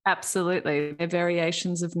 Absolutely. They're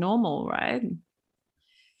variations of normal, right?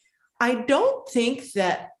 I don't think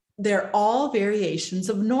that they're all variations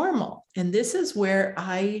of normal. And this is where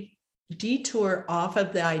I detour off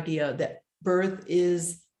of the idea that birth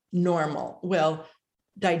is normal. Well,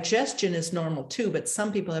 digestion is normal too, but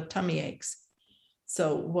some people have tummy aches.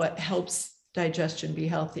 So what helps digestion be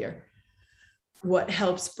healthier? What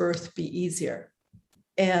helps birth be easier?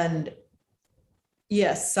 And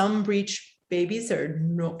yes, some breech babies are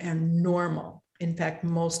normal. In fact,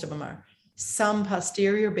 most of them are. Some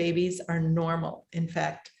posterior babies are normal. In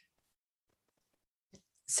fact,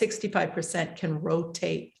 65% can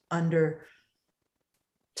rotate under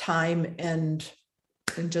time and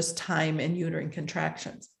just time and uterine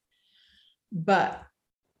contractions. But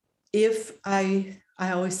if I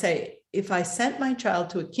always say, if I sent my child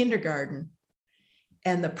to a kindergarten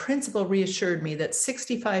and the principal reassured me that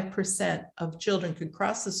 65% of children could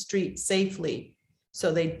cross the street safely,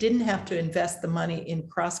 so they didn't have to invest the money in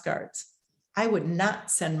cross guards, I would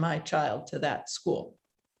not send my child to that school.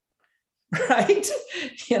 Right?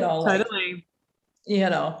 Totally.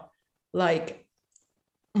 Like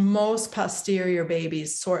most posterior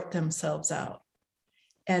babies sort themselves out.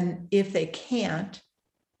 And if they can't,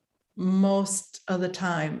 most of the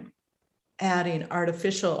time, adding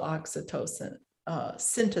artificial oxytocin,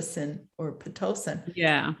 syntocin or pitocin,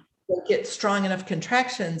 will get strong enough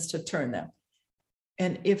contractions to turn them.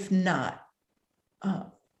 And if not,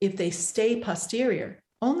 if they stay posterior,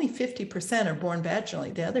 only 50% are born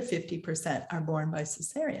vaginally. The other 50% are born by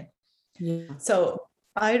cesarean. Yeah. So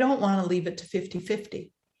I don't want to leave it to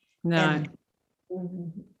 50-50. No. And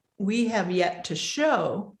we have yet to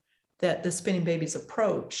show that the spinning babies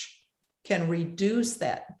approach can reduce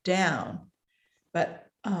that down. But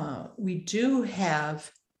we do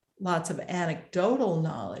have lots of anecdotal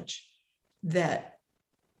knowledge that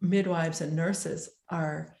midwives and nurses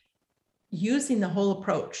are using the whole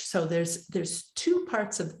approach. So there's two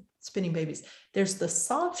parts of spinning babies. There's the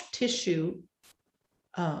soft tissue,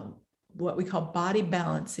 what we call body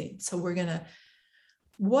balancing. So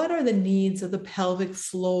what are the needs of the pelvic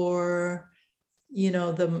floor,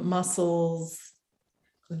 the muscles,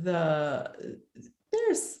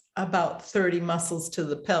 there's about 30 muscles to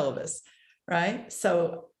the pelvis, right?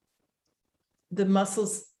 So the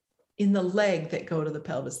muscles in the leg that go to the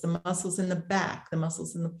pelvis, the muscles in the back, the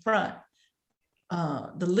muscles in the front,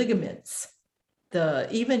 the ligaments,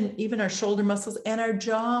 even our shoulder muscles and our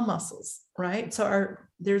jaw muscles, right? So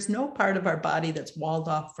there's no part of our body that's walled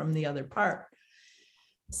off from the other part,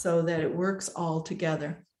 so that it works all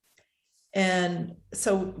together. And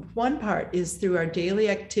so one part is through our daily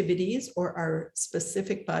activities or our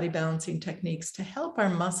specific body balancing techniques to help our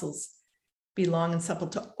muscles be long and supple,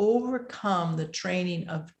 to overcome the training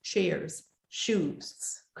of chairs,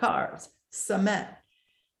 shoes, cars, cement.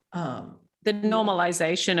 The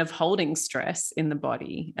normalization of holding stress in the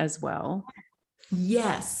body as well.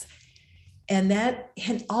 Yes. And that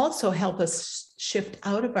can also help us shift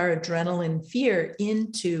out of our adrenaline fear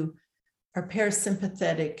into our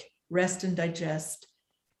parasympathetic rest and digest,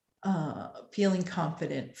 feeling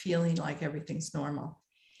confident, feeling like everything's normal.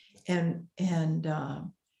 And in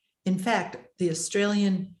fact,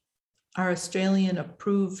 our Australian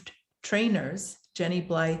approved trainers, Jenny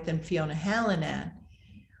Blythe and Fiona Hallinan,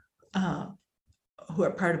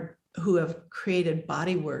 who have created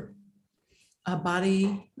Bodywork,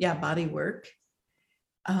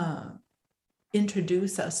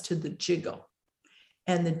 introduce us to the jiggle.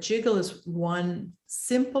 And the jiggle is one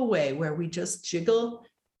simple way where we just jiggle.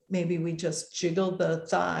 Maybe we just jiggle the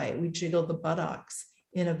thigh, we jiggle the buttocks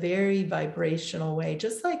in a very vibrational way,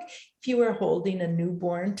 just like if you were holding a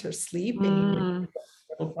newborn to sleep and you would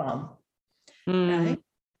jiggle from, right?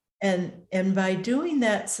 And by doing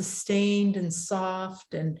that sustained and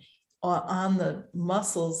soft and on the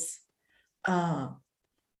muscles,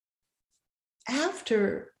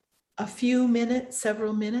 after a few minutes,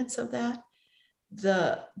 several minutes of that,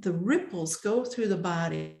 the ripples go through the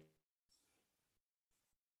body.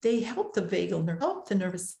 They help the vagal nerve, help the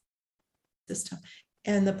nervous system,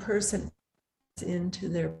 and the person into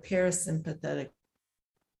their parasympathetic.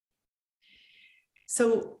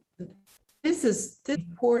 So this is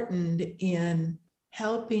important in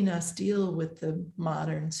helping us deal with the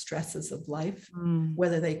modern stresses of life,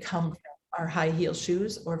 whether they come from our high heel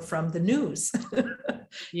shoes or from the news.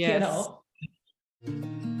 Yes.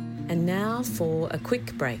 And now for a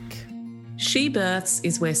quick break. She Births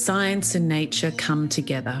is where science and nature come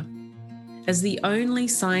together. As the only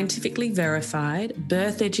scientifically verified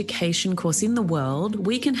birth education course in the world,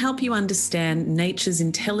 we can help you understand nature's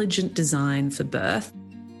intelligent design for birth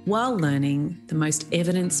while learning the most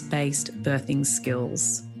evidence-based birthing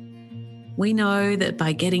skills. We know that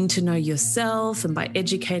by getting to know yourself and by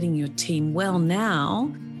educating your team well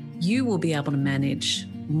now, you will be able to manage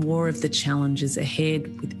more of the challenges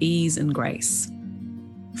ahead with ease and grace.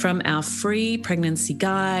 From our free pregnancy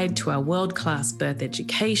guide to our world-class birth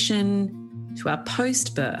education to our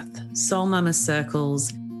post-birth Soul Mama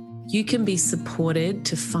circles, you can be supported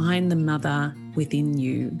to find the mother within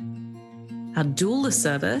you. Our doula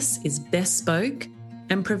service is bespoke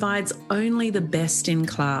and provides only the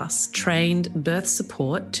best-in-class trained birth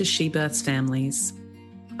support to she births families.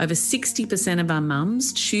 Over 60% of our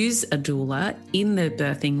mums choose a doula in their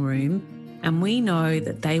birthing room, and we know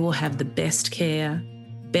that they will have the best care,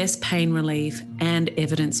 best pain relief, and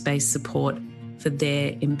evidence-based support for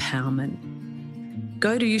their empowerment.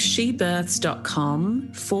 Go to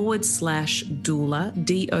shebirths.com/doula,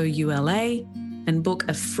 DOULA, and book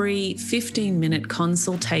a free 15-minute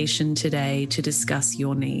consultation today to discuss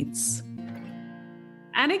your needs.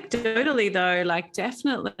 Anecdotally, though, like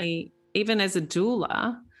definitely, even as a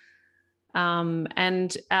doula,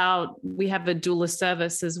 and we have a doula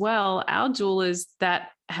service as well. Our doulas that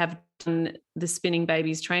have done the spinning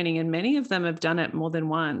babies training, and many of them have done it more than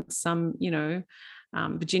once. Some,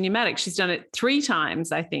 Virginia Maddox, she's done it 3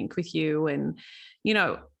 times, I think, with you, and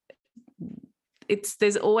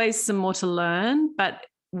there's always some more to learn, but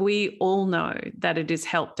we all know that it has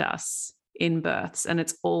helped us in births, and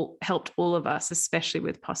it's all helped all of us, especially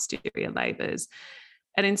with posterior labors,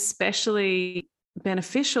 and especially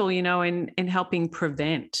beneficial, in helping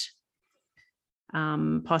prevent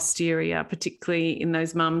posterior, particularly in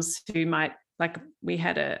those mums who might, like we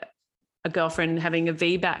had a girlfriend having a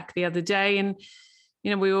VBAC the other day, and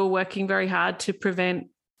we were working very hard to prevent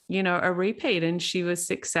a repeat, and she was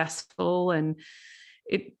successful. And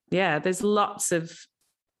there's lots of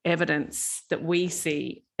evidence that we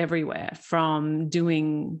see everywhere from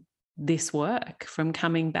doing this work, from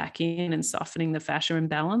coming back in and softening the fascia and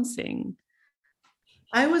balancing.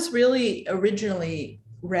 I was really originally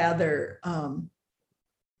rather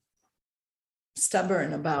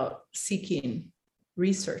stubborn about seeking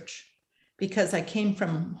research, because I came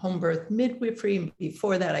from home birth midwifery. And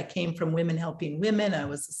before that, I came from women helping women. I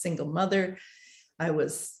was a single mother. I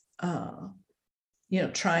was,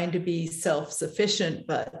 trying to be self-sufficient,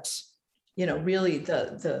 but, really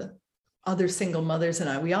the other single mothers and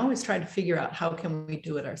I, we always tried to figure out how can we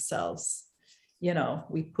do it ourselves.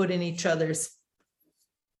 We put in each other's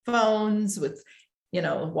phones with,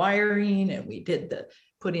 wiring, and we did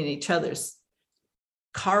put in each other's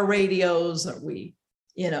car radios, or we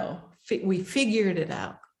figured it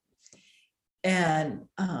out. And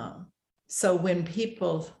so when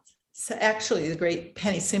people, actually the great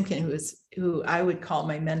Penny Simkin, who I would call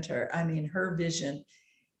my mentor, her vision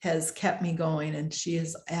has kept me going, and she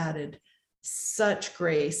has added such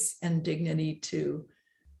grace and dignity to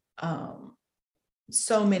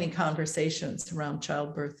so many conversations around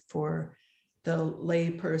childbirth for the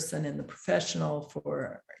lay person and the professional,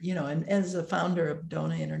 for, and as a founder of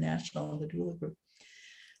DONA International, the doula group.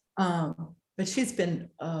 But she's been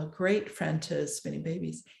a great friend to Spinning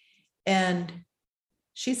Babies. And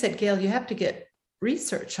she said, Gail, you have to get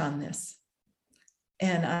research on this.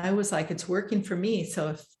 And I was like, it's working for me.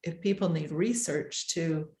 So if people need research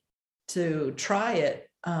to try it,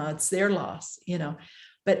 it's their loss,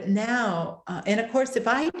 But now, and of course, if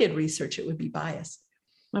I did research, it would be biased.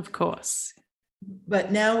 Of course.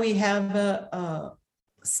 But now we have a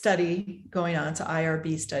study going on. It's an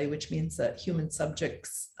IRB study, which means that human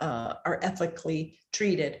subjects are ethically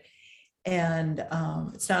treated. And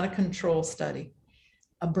it's not a control study.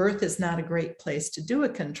 A birth is not a great place to do a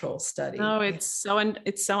control study. No, it's so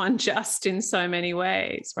unjust in so many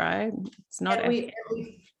ways, right? It's not. And we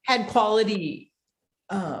had quality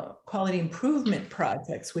improvement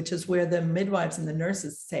projects, which is where the midwives and the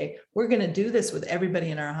nurses say, we're going to do this with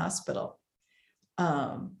everybody in our hospital.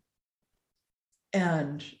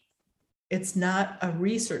 And it's not a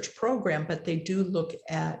research program, but they do look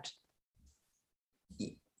at,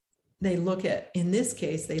 in this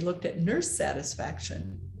case, they looked at nurse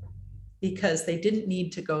satisfaction, because they didn't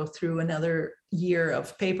need to go through another year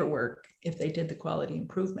of paperwork if they did the quality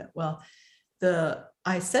improvement. Well,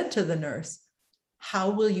 I said to the nurse, how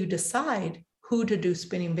will you decide who to do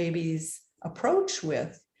Spinning Babies approach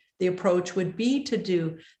with? The approach would be to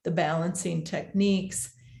do the balancing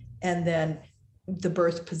techniques, and then the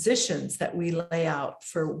birth positions that we lay out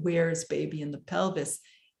for where's baby in the pelvis.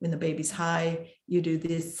 When the baby's high, you do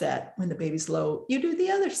this set. When the baby's low, you do the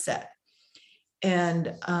other set.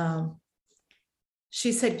 And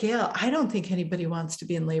she said, Gail, I don't think anybody wants to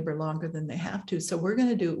be in labor longer than they have to. So we're going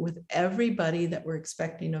to do it with everybody that we're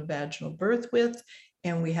expecting a vaginal birth with,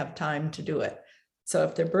 and we have time to do it. So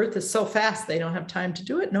if their birth is so fast, they don't have time to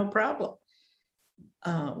do it, no problem.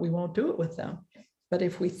 We won't do it with them. But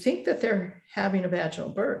if we think that they're having a vaginal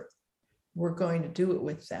birth, we're going to do it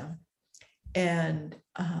with them. And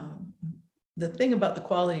the thing about the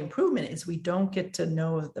quality improvement is we don't get to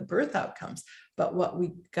know the birth outcomes. But what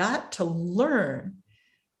we got to learn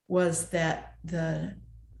was that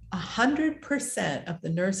 100% of the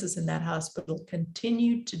nurses in that hospital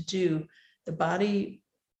continued to do the body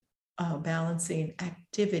balancing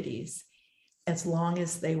activities as long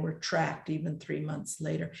as they were tracked, even 3 months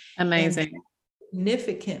later. Amazing. And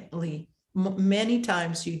significantly, many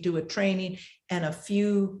times you do a training and a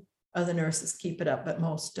few of the nurses keep it up, but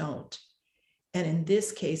most don't. And in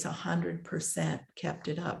this case, 100% kept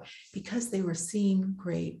it up because they were seeing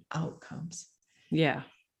great outcomes. Yeah.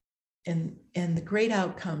 And the great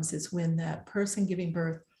outcomes is when that person giving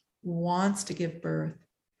birth wants to give birth,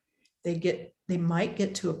 they might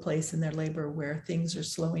get to a place in their labor where things are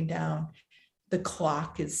slowing down. The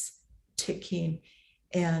clock is ticking,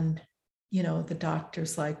 and the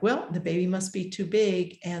doctor's like, well, the baby must be too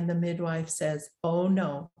big. And the midwife says, oh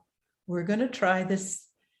no, we're going to try this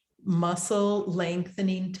muscle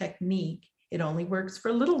lengthening technique. It only works for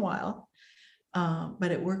a little while,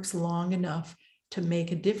 but it works long enough to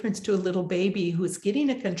make a difference to a little baby who's getting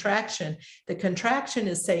a contraction. The contraction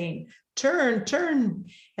is saying, turn, turn.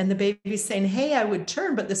 And the baby's saying, hey, I would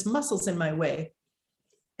turn, but this muscle's in my way.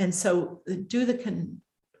 And so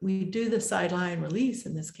we do the sideline release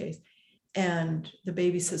in this case. And the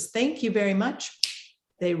baby says, thank you very much.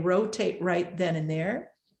 They rotate right then and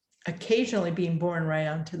there, occasionally being born right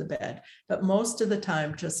onto the bed, but most of the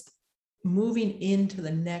time just moving into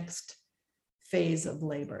the next phase of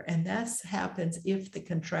labor. And that happens if the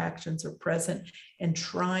contractions are present and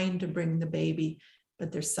trying to bring the baby,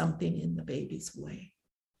 but there's something in the baby's way.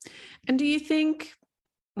 And do you think,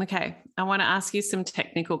 okay, I want to ask you some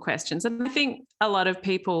technical questions. And I think a lot of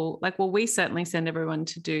people, we certainly send everyone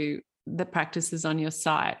to do the practices on your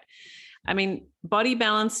site. I mean, body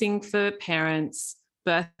balancing for parents,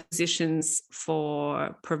 birth positions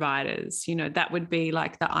for providers, that would be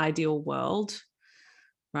like the ideal world,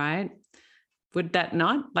 right? Would that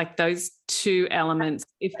not? Like those two elements,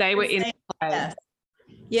 if they were in place.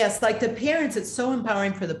 Yes, like the parents, it's so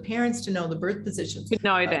empowering for the parents to know the birth positions. To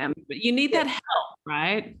know them, but you need that help,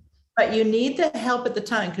 right? But you need the help at the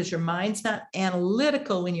time because your mind's not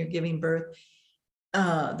analytical when you're giving birth.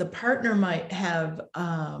 The partner might have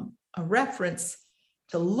a reference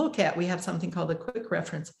to look at. We have something called a quick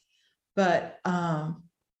reference, but but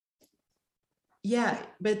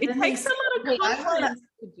it takes a lot of confidence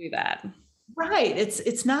to do that. Right.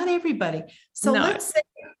 It's not everybody. So no.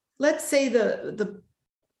 let's say the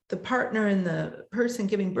partner and the person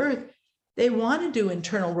giving birth, they want to do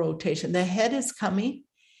internal rotation. The head is coming.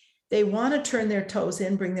 They want to turn their toes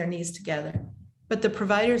in, bring their knees together. But the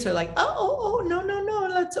providers are like, oh, no,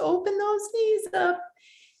 let's open those knees up.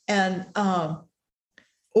 And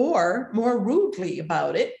or more rudely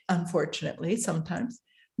about it, unfortunately, sometimes.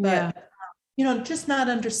 But just not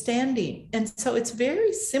understanding. And so it's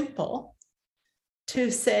very simple to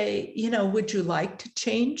say, would you like to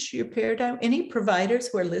change your paradigm? Any providers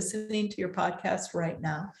who are listening to your podcast right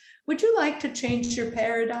now, would you like to change your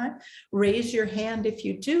paradigm? Raise your hand if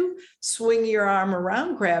you do. Swing your arm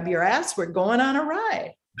around, grab your ass. We're going on a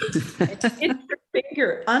ride. Get your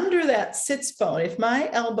finger under that sits bone. If my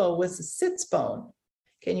elbow was a sits bone,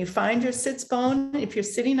 can you find your sits bone? If you're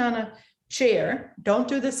sitting on a chair, don't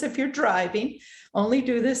do this if you're driving. Only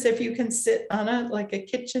do this if you can sit on a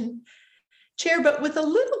kitchen chair, but with a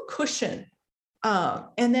little cushion,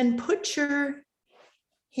 and then put your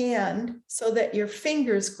hand so that your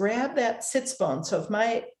fingers grab that sits bone. So if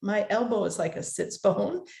my elbow is like a sits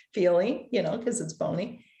bone feeling, because it's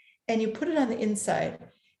bony, and you put it on the inside.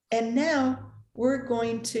 And now we're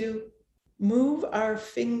going to move our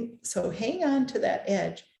finger. So hang on to that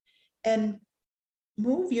edge and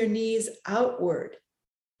move your knees outward.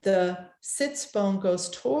 The sits bone goes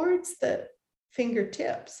towards the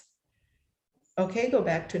fingertips. Okay, go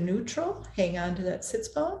back to neutral. Hang on to that sits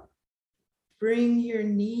bone. Bring your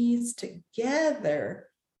knees together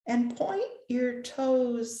and point your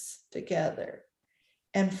toes together.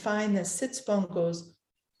 And find the sits bone goes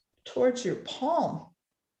towards your palm.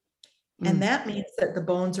 And that means that the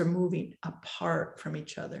bones are moving apart from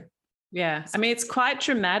each other. Yeah. I mean, it's quite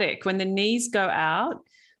dramatic. When the knees go out,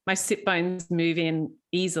 my sit bones move in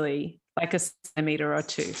easily, like a centimeter or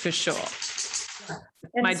two, for sure.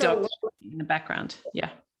 And my dog in the background.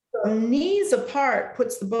 Yeah. So So knees apart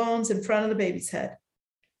puts the bones in front of the baby's head.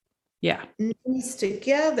 Yeah. Knees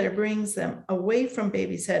together brings them away from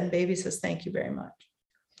baby's head, and baby says, thank you very much.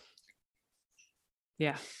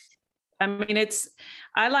 Yeah. I mean,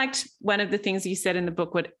 I liked one of the things you said in the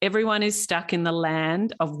book, what everyone is stuck in the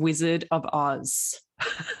land of Wizard of Oz.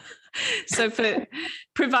 So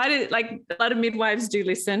provided, like, a lot of midwives do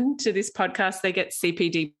listen to this podcast, they get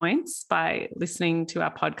CPD points by listening to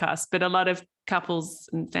our podcast, but a lot of couples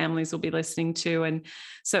and families will be listening to. And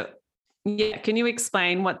so, yeah, can you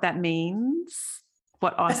explain what that means,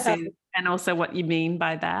 what Oz is, and also what you mean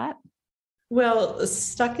by that? Well,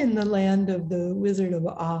 stuck in the land of the Wizard of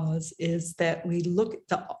Oz is that we look at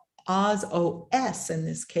the Oz, O-S in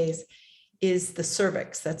this case, is the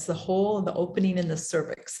cervix. That's the hole, the opening in the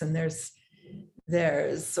cervix. And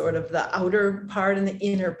there's sort of the outer part and the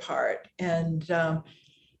inner part. And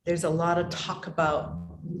there's a lot of talk about,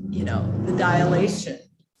 the dilation,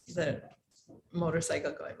 the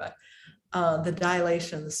motorcycle going by, the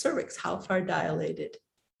dilation of the cervix, how far dilated.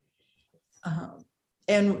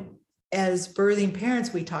 And as birthing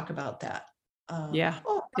parents, we talk about that.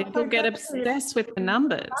 People get obsessed with the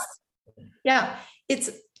numbers. Yeah, it's,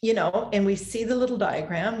 and we see the little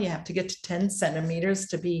diagram. You have to get to 10 centimeters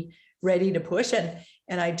to be ready to push.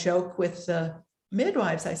 And I joke with the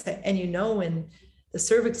midwives, I say, and when the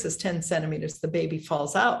cervix is 10 centimeters, the baby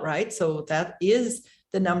falls out, right? So that is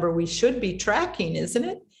the number we should be tracking, isn't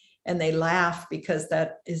it? And they laugh because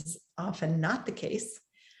that is often not the case.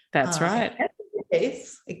 That's right.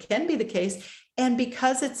 It can be the case. And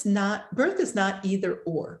because birth is not either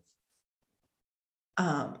or.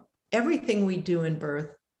 Everything we do in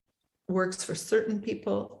birth works for certain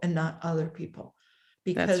people and not other people,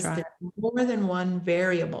 because there's more than one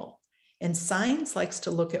variable. And science likes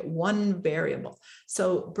to look at one variable.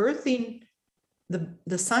 So birthing,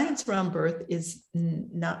 the science around birth is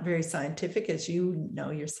not very scientific, as you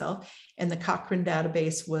know yourself. And the Cochrane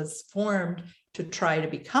database was formed to try to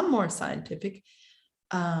become more scientific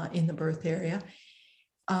in the birth area.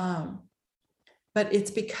 But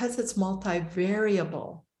it's because it's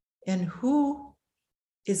multivariable. And who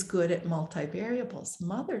is good at multivariables?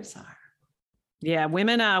 Mothers are. Yeah,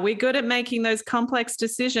 women are. We're good at making those complex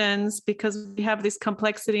decisions because we have this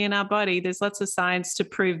complexity in our body. There's lots of science to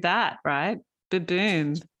prove that, right?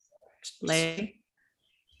 Boom.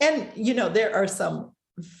 And, there are some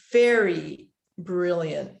very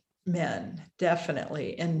brilliant men,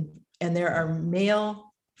 definitely. And there are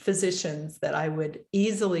male physicians that I would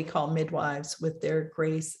easily call midwives with their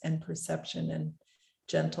grace and perception and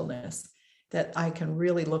gentleness that I can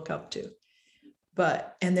really look up to.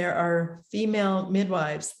 And there are female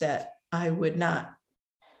midwives that I would not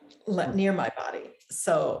let near my body.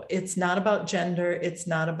 So it's not about gender. It's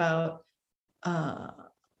not about,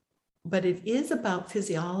 but it is about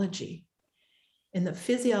physiology and the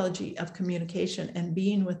physiology of communication and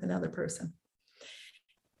being with another person.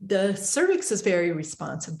 The cervix is very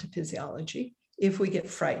responsive to physiology. If we get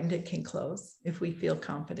frightened, it can close. If we feel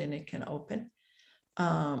confident, it can open.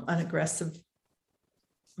 An aggressive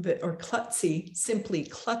or simply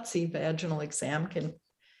klutzy vaginal exam can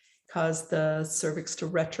cause the cervix to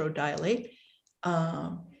retrodilate.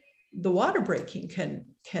 The water breaking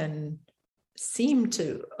can seem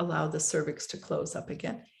to allow the cervix to close up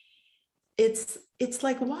again. It's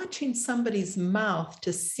like watching somebody's mouth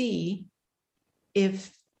to see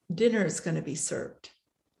if dinner is going to be served.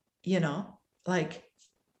 Like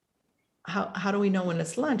how do we know when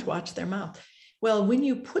it's lunch? Watch their mouth. Well, when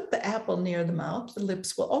you put the apple near the mouth, the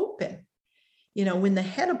lips will open. When the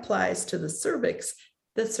head applies to the cervix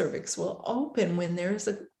will open when there's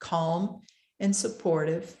a calm and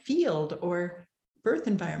supportive field or birth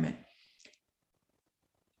environment.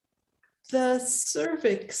 The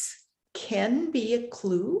cervix can be a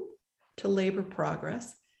clue to labor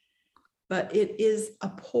progress, but it is a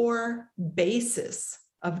poor basis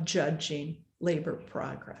of judging labor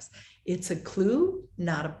progress. It's a clue,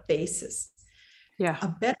 not a basis. Yeah. A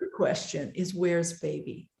better question is, where's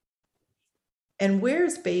baby? And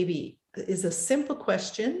where's baby is a simple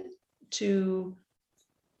question to,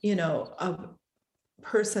 a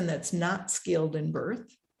person that's not skilled in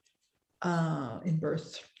birth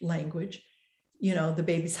language. The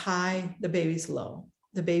baby's high, the baby's low,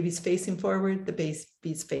 the baby's facing forward, the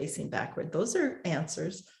baby's facing backward. Those are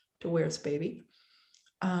answers to where's baby.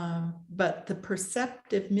 But the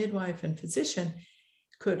perceptive midwife and physician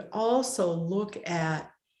could also look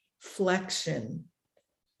at flexion,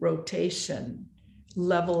 rotation,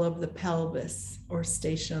 level of the pelvis, or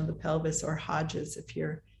station of the pelvis, or Hodges if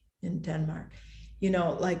you're in Denmark.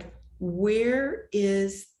 Like, where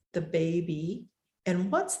is the baby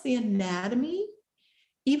and what's the anatomy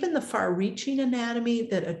even the far-reaching anatomy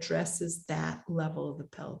that addresses that level of the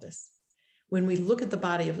pelvis. When we look at the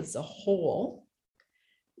body as a whole,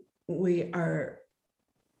 we are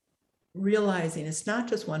realizing it's not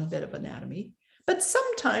just one bit of anatomy, but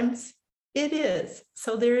sometimes it is.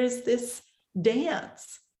 So there is this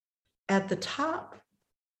dance at the top.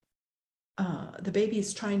 The baby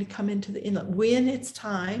is trying to come into the inlet. When it's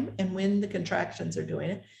time and when the contractions are doing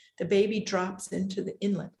it, the baby drops into the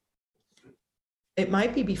inlet. It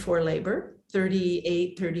might be before labor,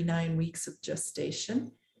 38, 39 weeks of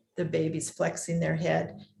gestation. The baby's flexing their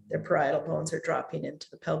head, their parietal bones are dropping into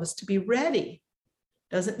the pelvis to be ready.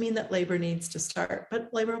 Doesn't mean that labor needs to start, but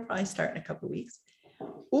labor will probably start in a couple of weeks.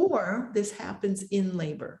 Or this happens in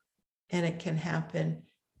labor, and it can happen.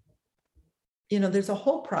 There's a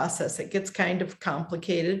whole process. It gets kind of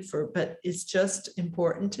complicated but it's just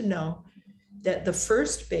important to know that the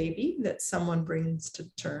first baby that someone brings to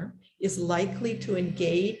term is likely to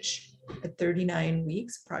engage at 39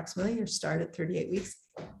 weeks approximately, or start at 38 weeks,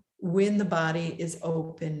 when the body is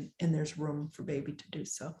open and there's room for baby to do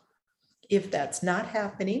so. If that's not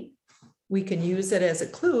happening, we can use it as a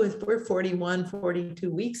clue. If we're 41, 42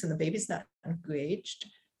 weeks and the baby's not engaged,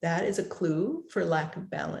 that is a clue for lack of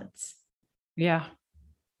balance. Yeah,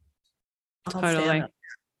 totally.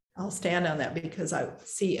 I'll stand on that because I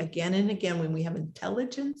see again and again when we have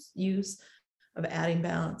intelligence use of adding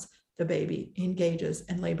balance, the baby engages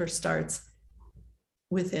and labor starts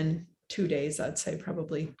within 2 days, I'd say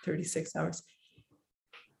probably 36 hours.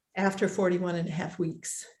 After 41 and a half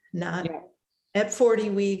weeks, not at 40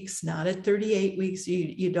 weeks, not at 38 weeks.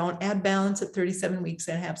 You don't add balance at 37 weeks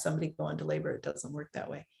and have somebody go into labor. It doesn't work that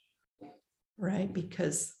way, right?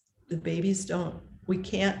 Because the babies we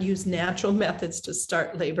can't use natural methods to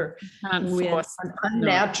start labor when an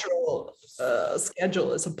unnatural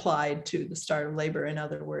schedule is applied to the start of labor. In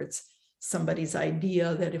other words, somebody's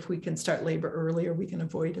idea that if we can start labor earlier, we can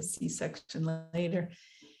avoid a C-section later.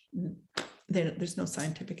 There's no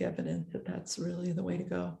scientific evidence that that's really the way to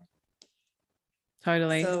go.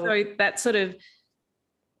 Totally. So that sort of,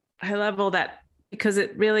 I love all that because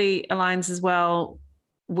it really aligns as well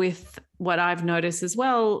with what I've noticed as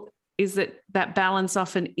well, is that balance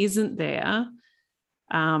often isn't there,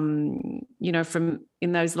 from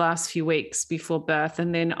in those last few weeks before birth.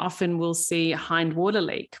 And then often we'll see a hind water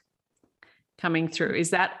leak coming through.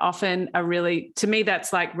 Is that often to me,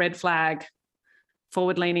 that's like red flag,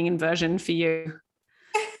 forward leaning inversion for you?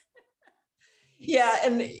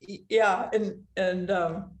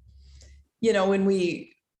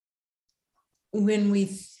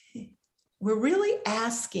 We're really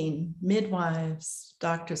asking midwives,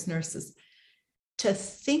 doctors, nurses to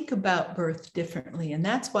think about birth differently. And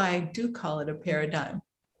that's why I do call it a paradigm.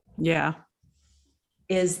 Yeah.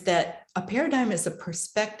 Is that a paradigm is a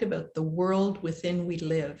perspective of the world within we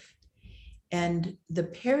live. And the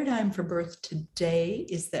paradigm for birth today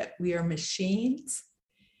is that we are machines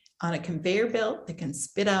on a conveyor belt that can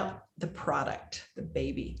spit out the product, the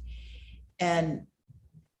baby. And,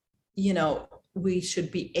 we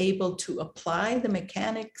should be able to apply the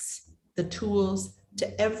mechanics, the tools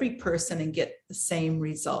to every person and get the same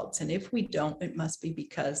results. And if we don't, it must be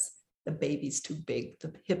because the baby's too big,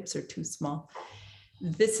 the hips are too small.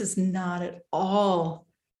 This is not at all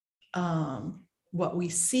what we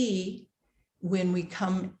see when we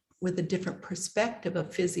come with a different perspective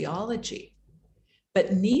of physiology.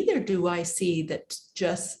 But neither do I see that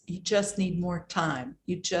you just need more time.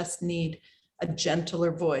 You just need a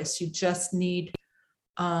gentler voice. You just need,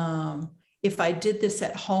 if I did this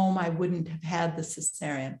at home, I wouldn't have had the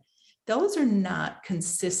cesarean. Those are not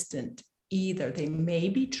consistent either. They may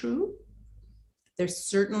be true. There's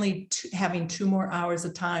certainly having 2 more hours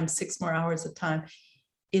of time, 6 more hours of time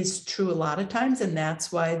is true a lot of times. And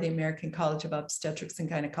that's why the American College of Obstetrics and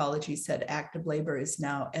Gynecology said active labor is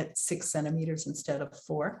now at 6 centimeters instead of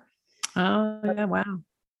 4. Oh, yeah, wow.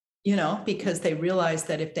 Because they realized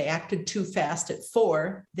that if they acted too fast at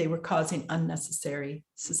 4, they were causing unnecessary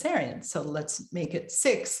cesareans. So let's make it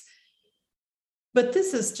 6. But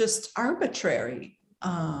this is just arbitrary.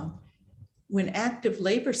 When active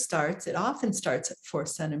labor starts, it often starts at 4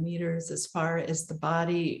 centimeters as far as the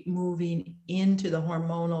body moving into the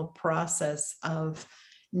hormonal process of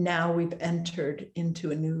now we've entered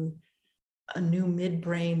into a new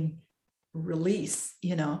midbrain release,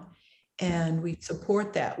 and we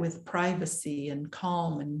support that with privacy and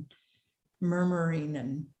calm and murmuring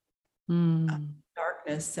and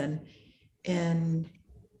darkness and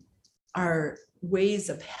our ways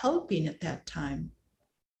of helping at that time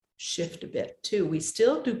shift a bit too. We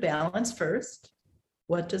still do balance first.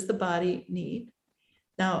 What does the body need?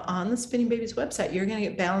 Now, on the Spinning Babies website, you're going to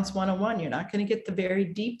get Balance 101. You're not going to get the very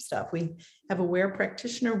deep stuff. We have aware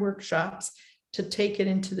practitioner workshops to take it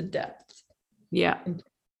into the depth. Yeah.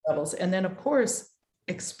 Levels. And then, of course,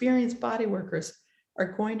 experienced body workers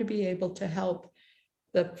are going to be able to help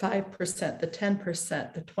the 5%, the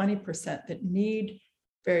 10%, the 20% that need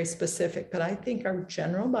very specific. But I think our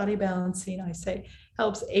general body balancing, I say,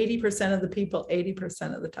 helps 80% of the people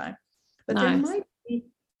 80% of the time. But there might be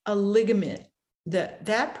a ligament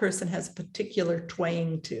that person has a particular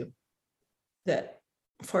twang to, that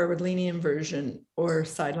forward leaning inversion or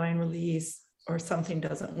sideline release or something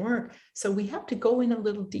doesn't work. So we have to go in a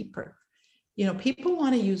little deeper. You know, people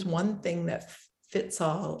want to use one thing that fits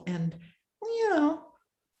all, and you know,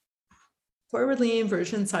 forward leaning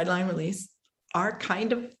inversion, sideline release are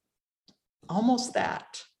kind of almost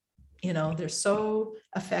that. You know, they're so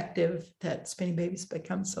effective that Spinning Babies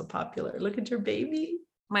become so popular. Look at your baby.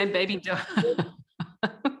 My baby dog.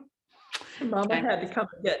 Mama had to come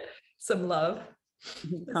and get some love.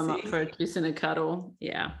 Come up for a kiss and a cuddle.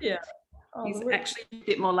 Yeah. Yeah. He's actually a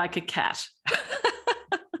bit more like a cat.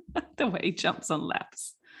 The way he jumps on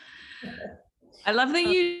laps. I love that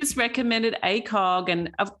you just recommended ACOG, and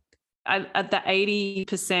at the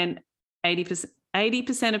 80%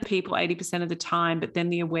 of people, 80% of the time, but then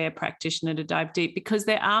the aware practitioner to dive deep, because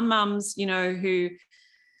there are mums, you know, who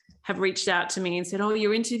have reached out to me and said, oh,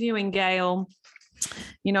 you're interviewing Gail.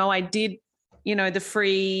 You know, I did, you know, the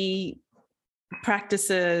free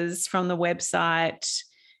practices from the website,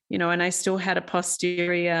 you know, and I still had a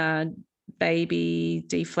posterior baby,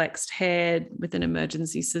 deflexed head with an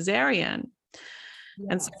emergency cesarean. Yes.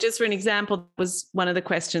 And so just for an example, was one of the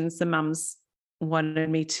questions the mums wanted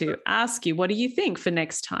me to ask you. What do you think for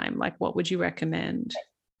next time? Like, what would you recommend?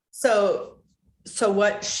 So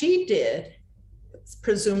what she did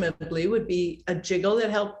presumably would be a jiggle that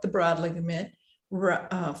helped the broad ligament,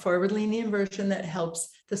 forward leaning inversion that helps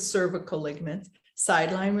the cervical ligament,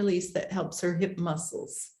 sideline release that helps her hip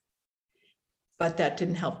muscles. But that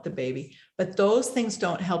didn't help the baby. But those things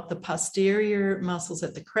don't help the posterior muscles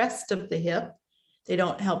at the crest of the hip. They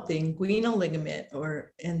don't help the inguinal ligament,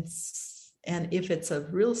 and if it's a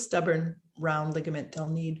real stubborn round ligament, they'll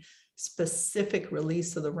need specific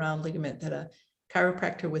release of the round ligament that a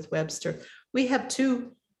chiropractor with Webster. We have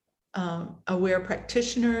two aware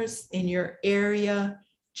practitioners in your area,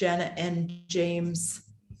 Jenna and James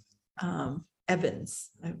Evans.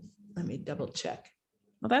 Let me double check.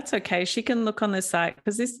 Well, that's okay. She can look on the site,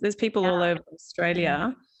 because there's people all over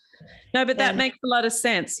Australia. No, but that makes a lot of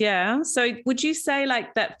sense. Yeah. So would you say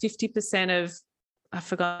like that 50% of, I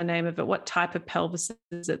forgot the name of it, what type of pelvis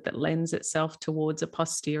is it that lends itself towards a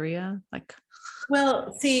posterior? Like,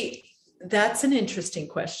 well, see, that's an interesting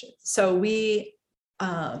question. So we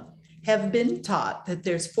have been taught that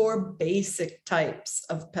there's 4 basic types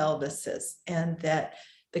of pelvises, and that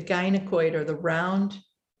the gynecoid, or the round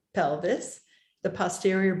pelvis, the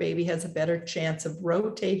posterior baby has a better chance of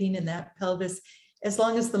rotating in that pelvis as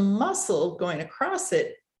long as the muscle going across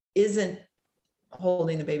it isn't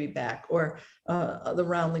holding the baby back, or the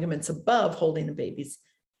round ligaments above holding the babies.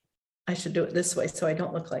 I should do it this way so I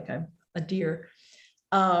don't look like I'm a deer.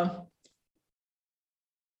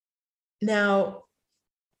 Now,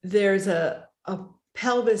 there's a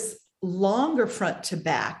pelvis longer front to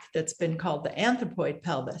back that's been called the anthropoid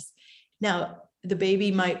pelvis. Now, the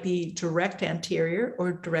baby might be direct anterior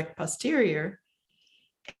or direct posterior,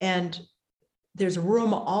 and there's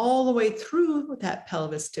room all the way through that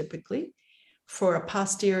pelvis typically for a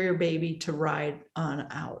posterior baby to ride on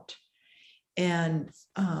out. And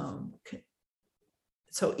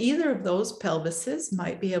so either of those pelvises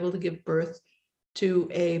might be able to give birth to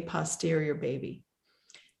a posterior baby.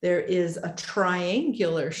 There is a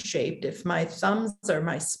triangular shaped, if my thumbs are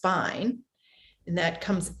my spine, and that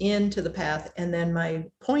comes into the path, and then my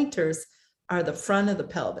pointers are the front of the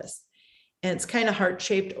pelvis. And it's kind of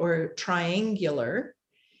heart-shaped or triangular.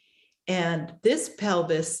 And this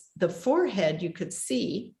pelvis, the forehead, you could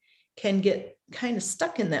see, can get kind of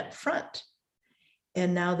stuck in that front.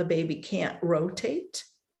 And now the baby can't rotate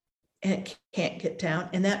and can't get down.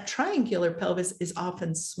 And that triangular pelvis is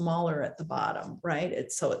often smaller at the bottom, right?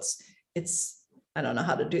 It's I don't know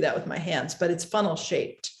how to do that with my hands, but it's funnel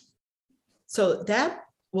shaped. So that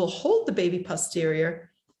will hold the baby posterior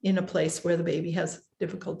in a place where the baby has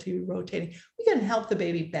difficulty rotating. We can help the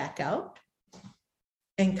baby back out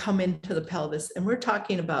and come into the pelvis. And we're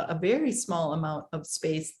talking about a very small amount of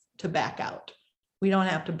space to back out. We don't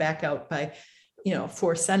have to back out by,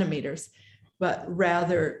 4 centimeters, but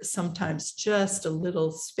rather sometimes just a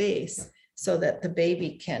little space so that the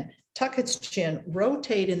baby can tuck its chin,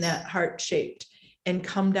 rotate in that heart-shaped, and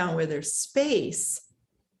come down where there's space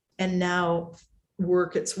and now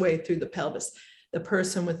work its way through the pelvis. The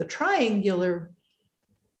person with a triangular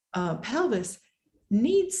pelvis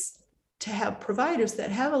needs to have providers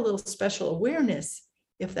that have a little special awareness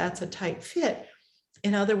if that's a tight fit.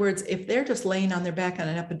 In other words, if they're just laying on their back on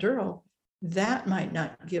an epidural, that might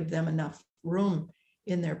not give them enough room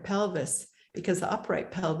in their pelvis, because the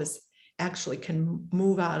upright pelvis actually can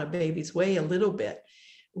move out of baby's way a little bit.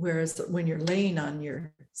 Whereas when you're laying on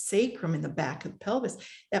your sacrum in the back of the pelvis,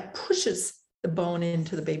 that pushes the bone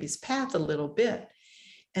into the baby's path a little bit.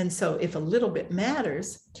 And so if a little bit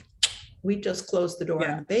matters, we just close the door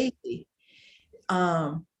on the baby.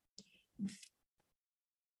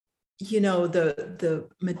 You know, the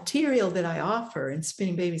material that I offer in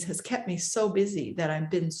Spinning Babies has kept me so busy that I've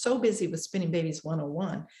been so busy with Spinning Babies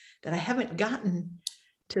 101 that I haven't gotten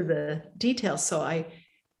to the details. So I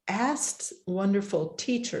asked wonderful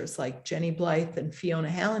teachers like Jenny Blythe and Fiona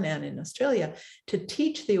Hallinan in Australia to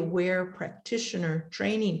teach the aware practitioner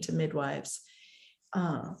training to midwives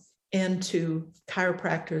and to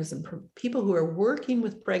chiropractors and people who are working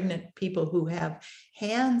with pregnant people who have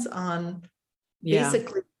hands-on,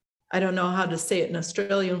 basically, I don't know how to say it in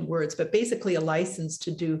Australian words, but basically a license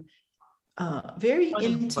to do very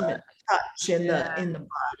intimate touch in the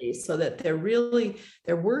body, so that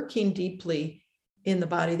they're working deeply in the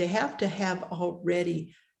body. They have to have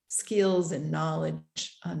already skills and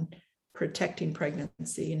knowledge on protecting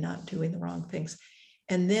pregnancy and not doing the wrong things.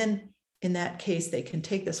 And then in that case, they can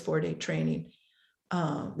take this 4-day training.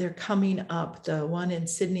 They're coming up. The one in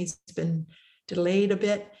Sydney's been delayed a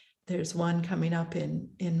bit. There's one coming up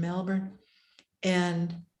in Melbourne,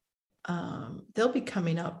 and they'll be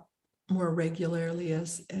coming up more regularly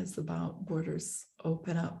as the borders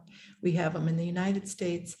open up. We have them in the United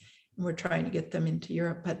States, and we're trying to get them into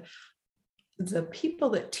Europe. But the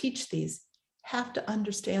people that teach these have to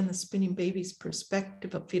understand the Spinning Babies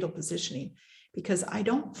perspective of fetal positioning, because I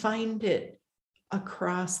don't find it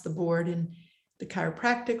across the board in the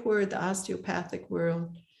chiropractic world, the osteopathic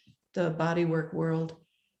world, the bodywork world.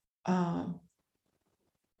 And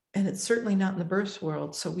it's certainly not in the birth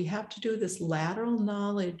world. So we have to do this lateral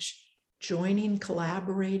knowledge, joining,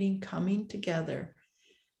 collaborating, coming together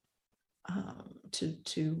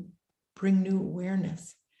to bring new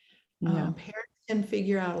awareness. Parents can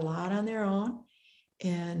figure out a lot on their own,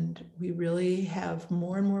 and we really have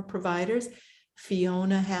more and more providers.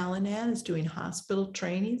 Fiona Hallinan is doing hospital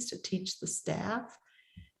trainings to teach the staff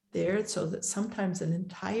there, so that sometimes an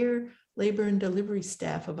entire labor and delivery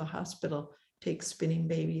staff of a hospital takes Spinning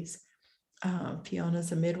Babies.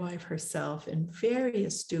 Fiona's a midwife herself and very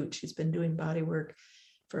astute. She's been doing body work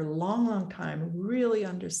for a long, long time, really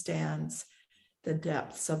understands the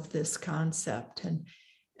depths of this concept, and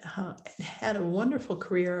had a wonderful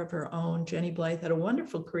career of her own. Jenny Blythe had a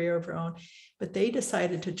wonderful career of her own, but they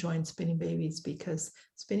decided to join Spinning Babies because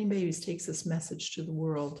Spinning Babies takes this message to the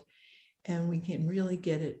world, and we can really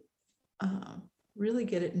get it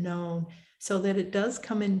known, so that it does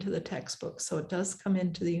come into the textbooks, so it does come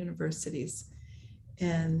into the universities,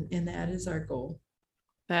 and that is our goal.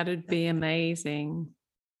 That would be amazing.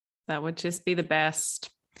 That would just be the best.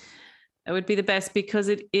 It would be the best, because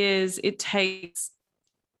it takes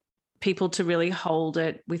people to really hold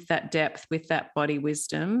it with that depth, with that body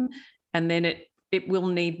wisdom, and then it will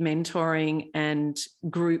need mentoring and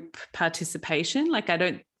group participation. Like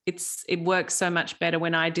it works so much better.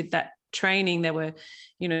 When I did that training, there were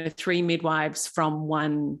 3 midwives from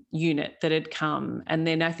one unit that had come, and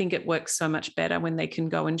then I think it works so much better when they can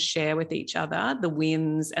go and share with each other the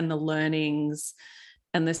wins and the learnings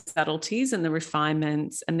and the subtleties and the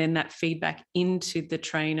refinements, and then that feedback into the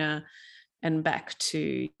trainer and back to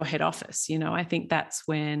your head office. I think that's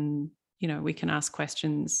when we can ask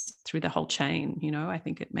questions through the whole chain. I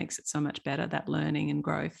think it makes it so much better, that learning and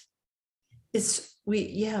growth.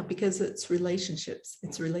 Because it's relationships,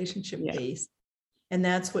 it's relationship based, and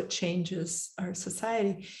that's what changes our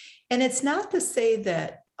society. And it's not to say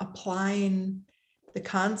that applying the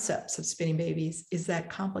concepts of Spinning Babies is that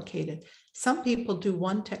complicated. Some people do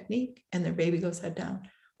one technique and their baby goes head down,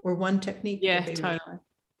 or one technique. Yeah, totally.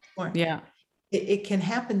 Yeah, it can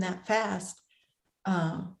happen that fast.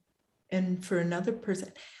 And for another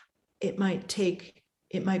person, it might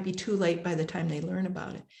be too late by the time they learn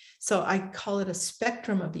about it. So I call it a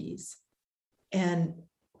spectrum of ease. And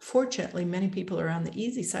fortunately, many people are on the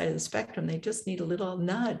easy side of the spectrum. They just need a little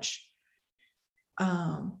nudge.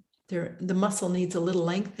 The muscle needs a little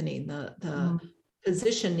lengthening. The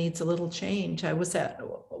position needs a little change. I was at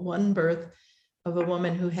one birth of a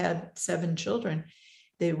woman who had 7 children.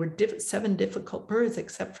 They were 7 difficult births,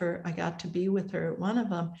 except for I got to be with her at one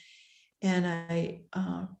of them. And I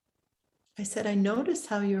I said, I noticed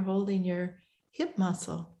how you're holding your hip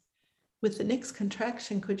muscle. With the next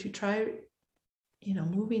contraction, could you try,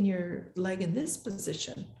 moving your leg in this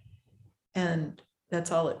position? And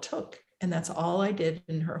that's all it took. And that's all I did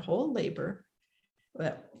in her whole labor.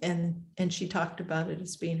 And she talked about it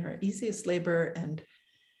as being her easiest labor. And,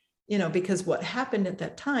 because what happened at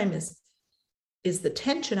that time is the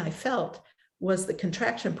tension I felt was the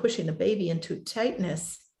contraction pushing the baby into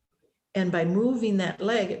tightness. And by moving that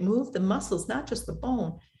leg, it moved the muscles, not just the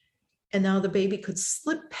bone. And now the baby could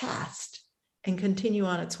slip past and continue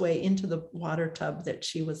on its way into the water tub that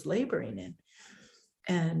she was laboring in.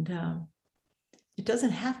 And it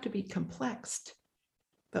doesn't have to be complex,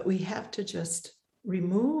 but we have to just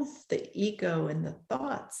remove the ego and the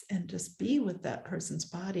thoughts and just be with that person's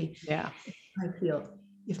body. Yeah. I feel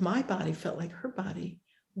if my body felt like her body,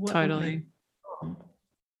 what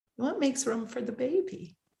makes room for the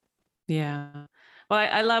baby? Yeah.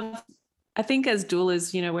 Well, I think as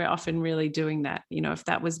doulas, we're often really doing that. If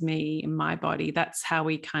that was me in my body, that's how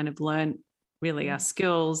we kind of learn really our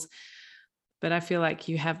skills. But I feel like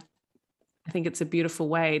I think it's a beautiful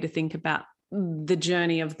way to think about the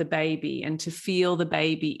journey of the baby and to feel the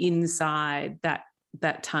baby inside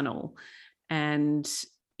that tunnel. And,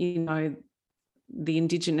 the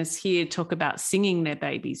Indigenous here talk about singing their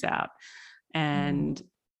babies out and,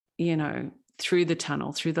 through the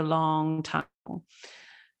tunnel, through the long tunnel.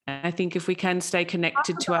 And I think if we can stay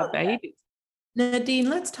connected to our baby. Nadine,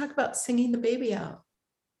 let's talk about singing the baby out.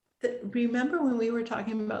 Remember when we were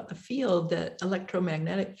talking about the field, the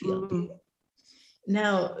electromagnetic field? Mm-hmm.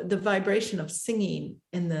 Now, the vibration of singing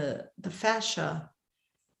in the fascia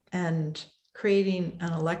and creating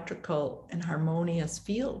an electrical and harmonious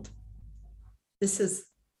field. This,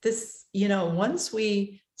 once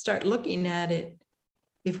we start looking at it,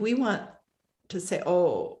 if we want to say,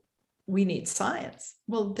 oh, we need science,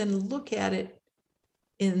 well, then look at it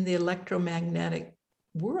in the electromagnetic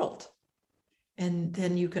world. And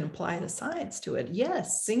then you can apply the science to it.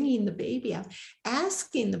 Yes, singing the baby out,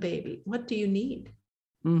 asking the baby, what do you need?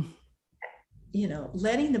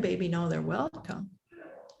 Letting the baby know they're welcome.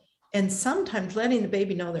 And sometimes letting the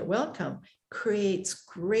baby know they're welcome creates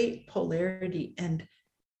great polarity and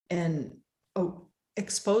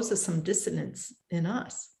exposes some dissonance in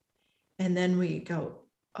us. And then we go,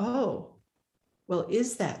 oh, well,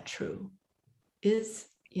 is that true? And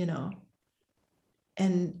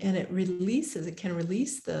it can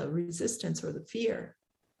release the resistance or the fear.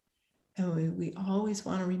 And we always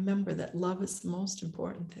want to remember that love is the most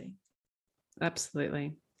important thing.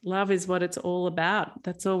 Absolutely. Love is what it's all about.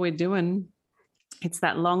 That's all we're doing. It's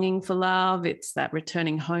that longing for love. It's that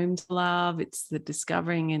returning home to love. It's the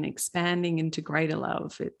discovering and expanding into greater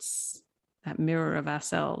love. It's that mirror of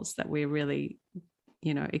ourselves that we're really,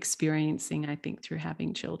 experiencing, I think, through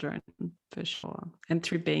having children, for sure. And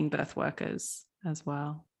through being birth workers as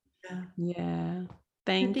well. Yeah.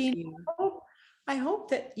 Thank Nadine, you. I hope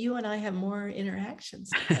that you and I have more interactions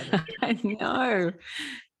together. I know.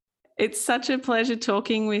 It's such a pleasure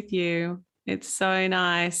talking with you. It's so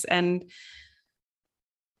nice. And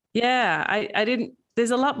yeah, I didn't, there's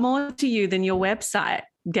a lot more to you than your website,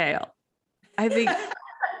 Gail. I think.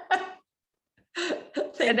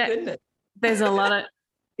 Thank goodness. There's a lot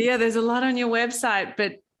on your website,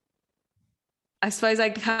 but I suppose I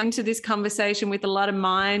come to this conversation with a lot of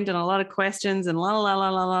mind and a lot of questions and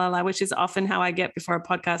la, which is often how I get before a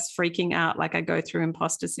podcast, freaking out, like I go through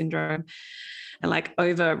imposter syndrome and like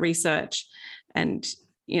over research and,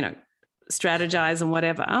 strategize and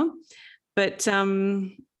whatever. But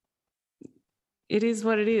it is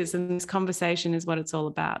what it is. And this conversation is what it's all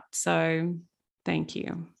about. So thank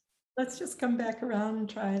you. Let's just come back around and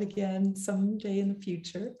try it again someday in the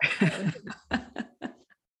future.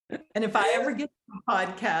 And if I ever get a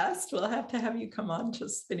podcast, we'll have to have you come on to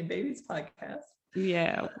Spinning Babies podcast.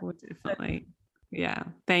 Yeah, well, definitely. Yeah.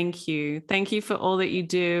 Thank you. Thank you for all that you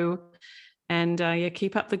do. And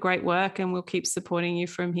keep up the great work, and we'll keep supporting you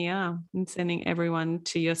from here and sending everyone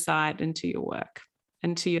to your site and to your work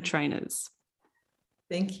and to your trainers.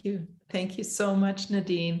 Thank you. Thank you so much,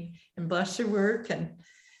 Nadine, and bless your work, and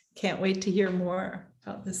can't wait to hear more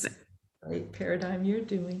about this great paradigm you're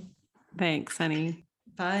doing. Thanks, honey.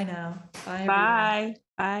 Bye now. Bye. Bye. Everyone.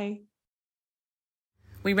 Bye.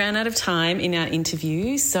 We ran out of time in our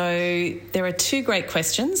interview, so there are two great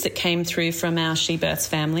questions that came through from our She Births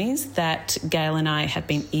families that Gail and I have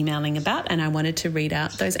been emailing about, and I wanted to read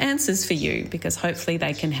out those answers for you because hopefully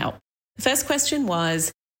they can help. The first question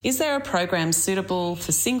was, is there a program suitable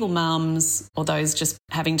for single mums or those just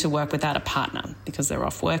having to work without a partner because they're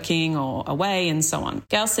off working or away and so on?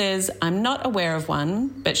 Gail says, I'm not aware of one,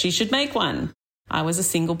 but she should make one. I was a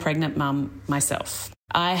single pregnant mum myself.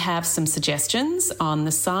 I have some suggestions on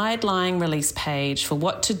the side lying release page for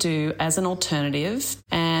what to do as an alternative.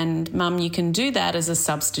 And mum, you can do that as a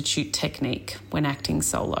substitute technique when acting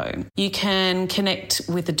solo. You can connect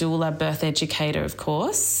with a doula birth educator, of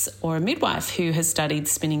course, or a midwife who has studied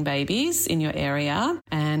spinning babies in your area.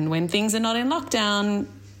 And when things are not in lockdown,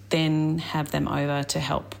 then have them over to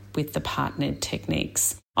help with the partnered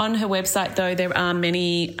techniques. On her website, though, there are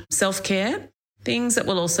many self-care things that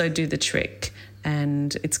will also do the trick.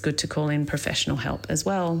 And it's good to call in professional help as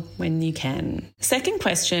well when you can. Second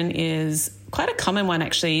question is quite a common one,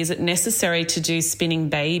 actually. Is it necessary to do spinning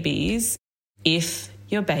babies if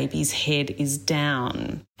your baby's head is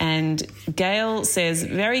down? And Gail says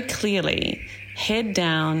very clearly, head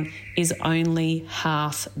down is only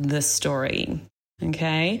half the story.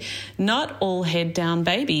 Okay? Not all head down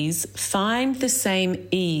babies find the same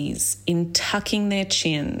ease in tucking their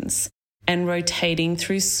chins and rotating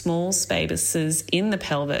through small spaces in the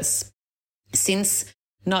pelvis, since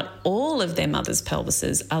not all of their mother's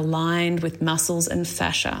pelvises are lined with muscles and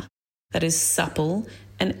fascia that is supple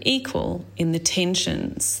and equal in the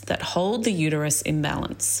tensions that hold the uterus in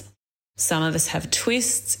balance. Some of us have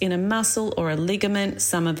twists in a muscle or a ligament.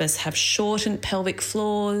 Some of us have shortened pelvic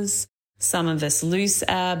floors. Some of us loose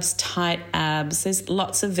abs, tight abs. There's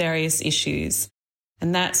lots of various issues.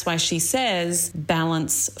 And that's why she says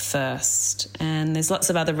balance first. And there's lots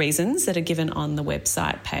of other reasons that are given on the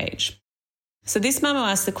website page. So this mum who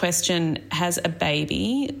asked the question has a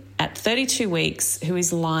baby at 32 weeks who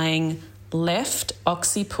is lying left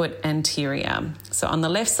occiput anterior. So on the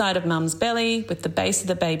left side of mum's belly with the base of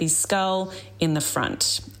the baby's skull in the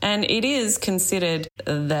front. And it is considered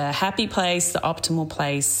the happy place, the optimal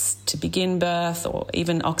place to begin birth, or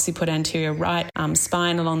even occiput anterior, right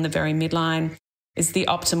spine along the very midline is the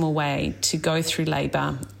optimal way to go through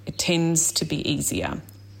labour. It tends to be easier.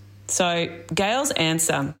 So Gail's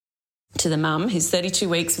answer to the mum who's 32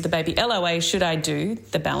 weeks with the baby LOA, should I do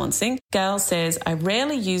the balancing? Gail says, I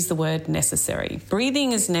rarely use the word necessary.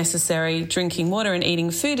 Breathing is necessary, drinking water and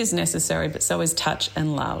eating food is necessary, but so is touch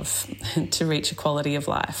and love to reach a quality of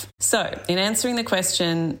life. So in answering the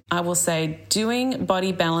question, I will say doing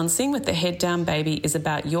body balancing with the head down baby is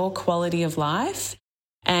about your quality of life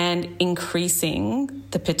and increasing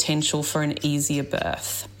the potential for an easier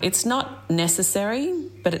birth. It's not necessary,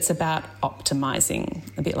 but it's about optimizing,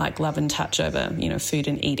 a bit like love and touch over, food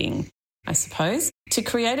and eating, I suppose. To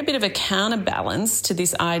create a bit of a counterbalance to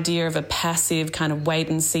this idea of a passive kind of wait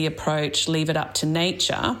and see approach, leave it up to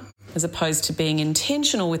nature, as opposed to being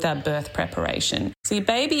intentional with our birth preparation. So your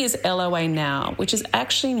baby is LOA now, which is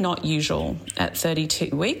actually not usual at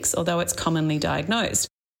 32 weeks, although it's commonly diagnosed.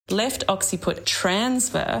 Left occiput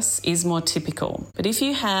transverse is more typical, but if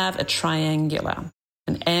you have a triangular,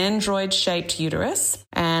 an android-shaped uterus,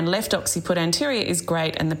 and left occiput anterior is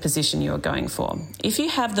great and the position you are going for. If you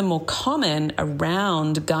have the more common, a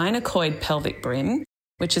round gynecoid pelvic brim,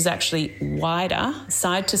 which is actually wider,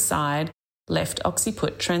 side to side, left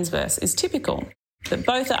occiput transverse is typical. But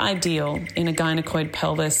both are ideal in a gynecoid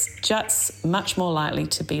pelvis, just much more likely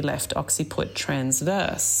to be left occiput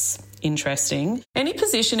transverse. Interesting. Any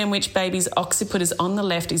position in which baby's occiput is on the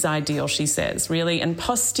left is ideal, she says, really, and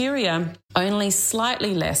posterior only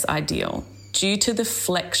slightly less ideal due to the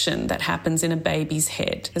flexion that happens in a baby's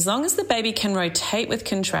head. As long as the baby can rotate with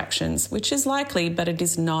contractions, which is likely, but it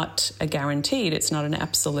is not a guaranteed, it's not an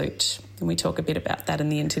absolute. And we talk a bit about that in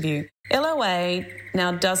the interview. LOA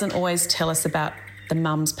now doesn't always tell us about the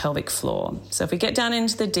mum's pelvic floor. So if we get down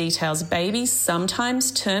into the details, babies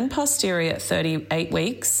sometimes turn posterior at 38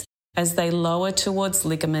 weeks. As they lower towards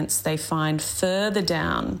ligaments they find further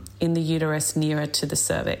down in the uterus nearer to the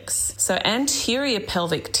cervix. So anterior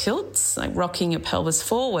pelvic tilts, like rocking your pelvis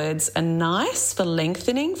forwards, are nice for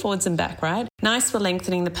lengthening, forwards and back, right? Nice for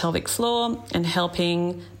lengthening the pelvic floor and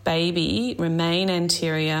helping baby remain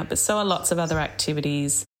anterior, but so are lots of other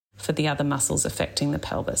activities for the other muscles affecting the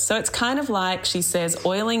pelvis. So it's kind of like, she says,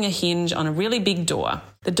 oiling a hinge on a really big door.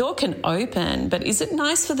 The door can open, but is it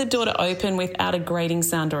nice for the door to open without a grating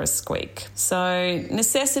sound or a squeak? So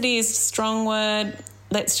necessity is a strong word.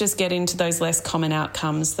 Let's just get into those less common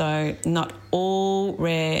outcomes, though not all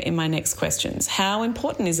rare in my next questions. How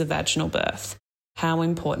important is a vaginal birth? How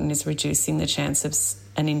important is reducing the chance of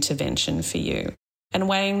an intervention for you? And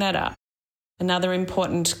weighing that up. Another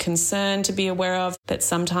important concern to be aware of that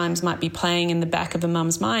sometimes might be playing in the back of a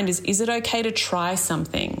mum's mind is it okay to try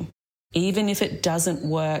something? Even if it doesn't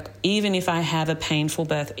work, even if I have a painful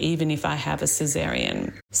birth, even if I have a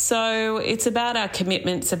cesarean. So it's about our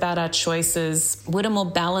commitment, it's about our choices. Would a more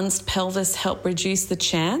balanced pelvis help reduce the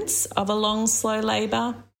chance of a long, slow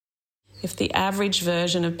labour? If the average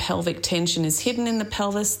version of pelvic tension is hidden in the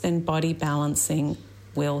pelvis, then body balancing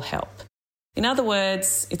will help. In other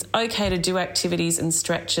words, it's okay to do activities and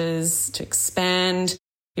stretches to expand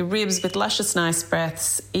your ribs with luscious, nice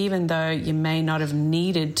breaths, even though you may not have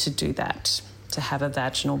needed to do that to have a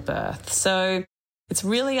vaginal birth. So it's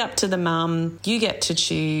really up to the mum. You get to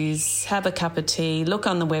choose, have a cup of tea, look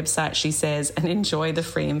on the website, she says, and enjoy the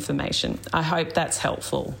free information. I hope that's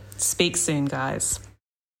helpful. Speak soon, guys.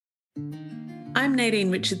 I'm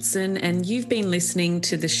Nadine Richardson, and you've been listening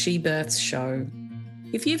to the She Births Show.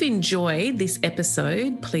 If you've enjoyed this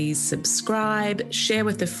episode, please subscribe, share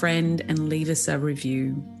with a friend, and leave us a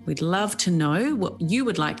review. We'd love to know what you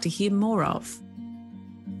would like to hear more of.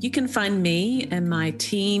 You can find me and my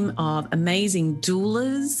team of amazing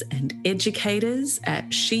doulas and educators at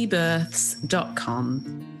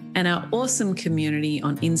shebirths.com and our awesome community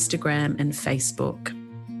on Instagram and Facebook.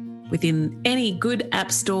 Within any good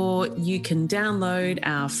app store, you can download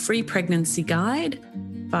our free pregnancy guide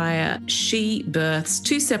via She Births,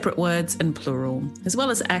 2 separate words and plural, as well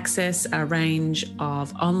as access our range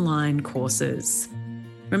of online courses.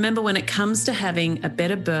 Remember, when it comes to having a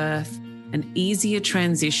better birth, an easier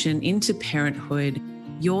transition into parenthood,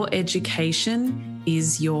 your education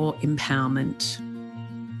is your empowerment.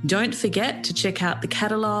 Don't forget to check out the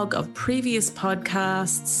catalogue of previous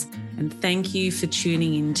podcasts, and thank you for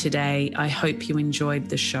tuning in today. I hope you enjoyed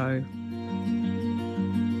the show.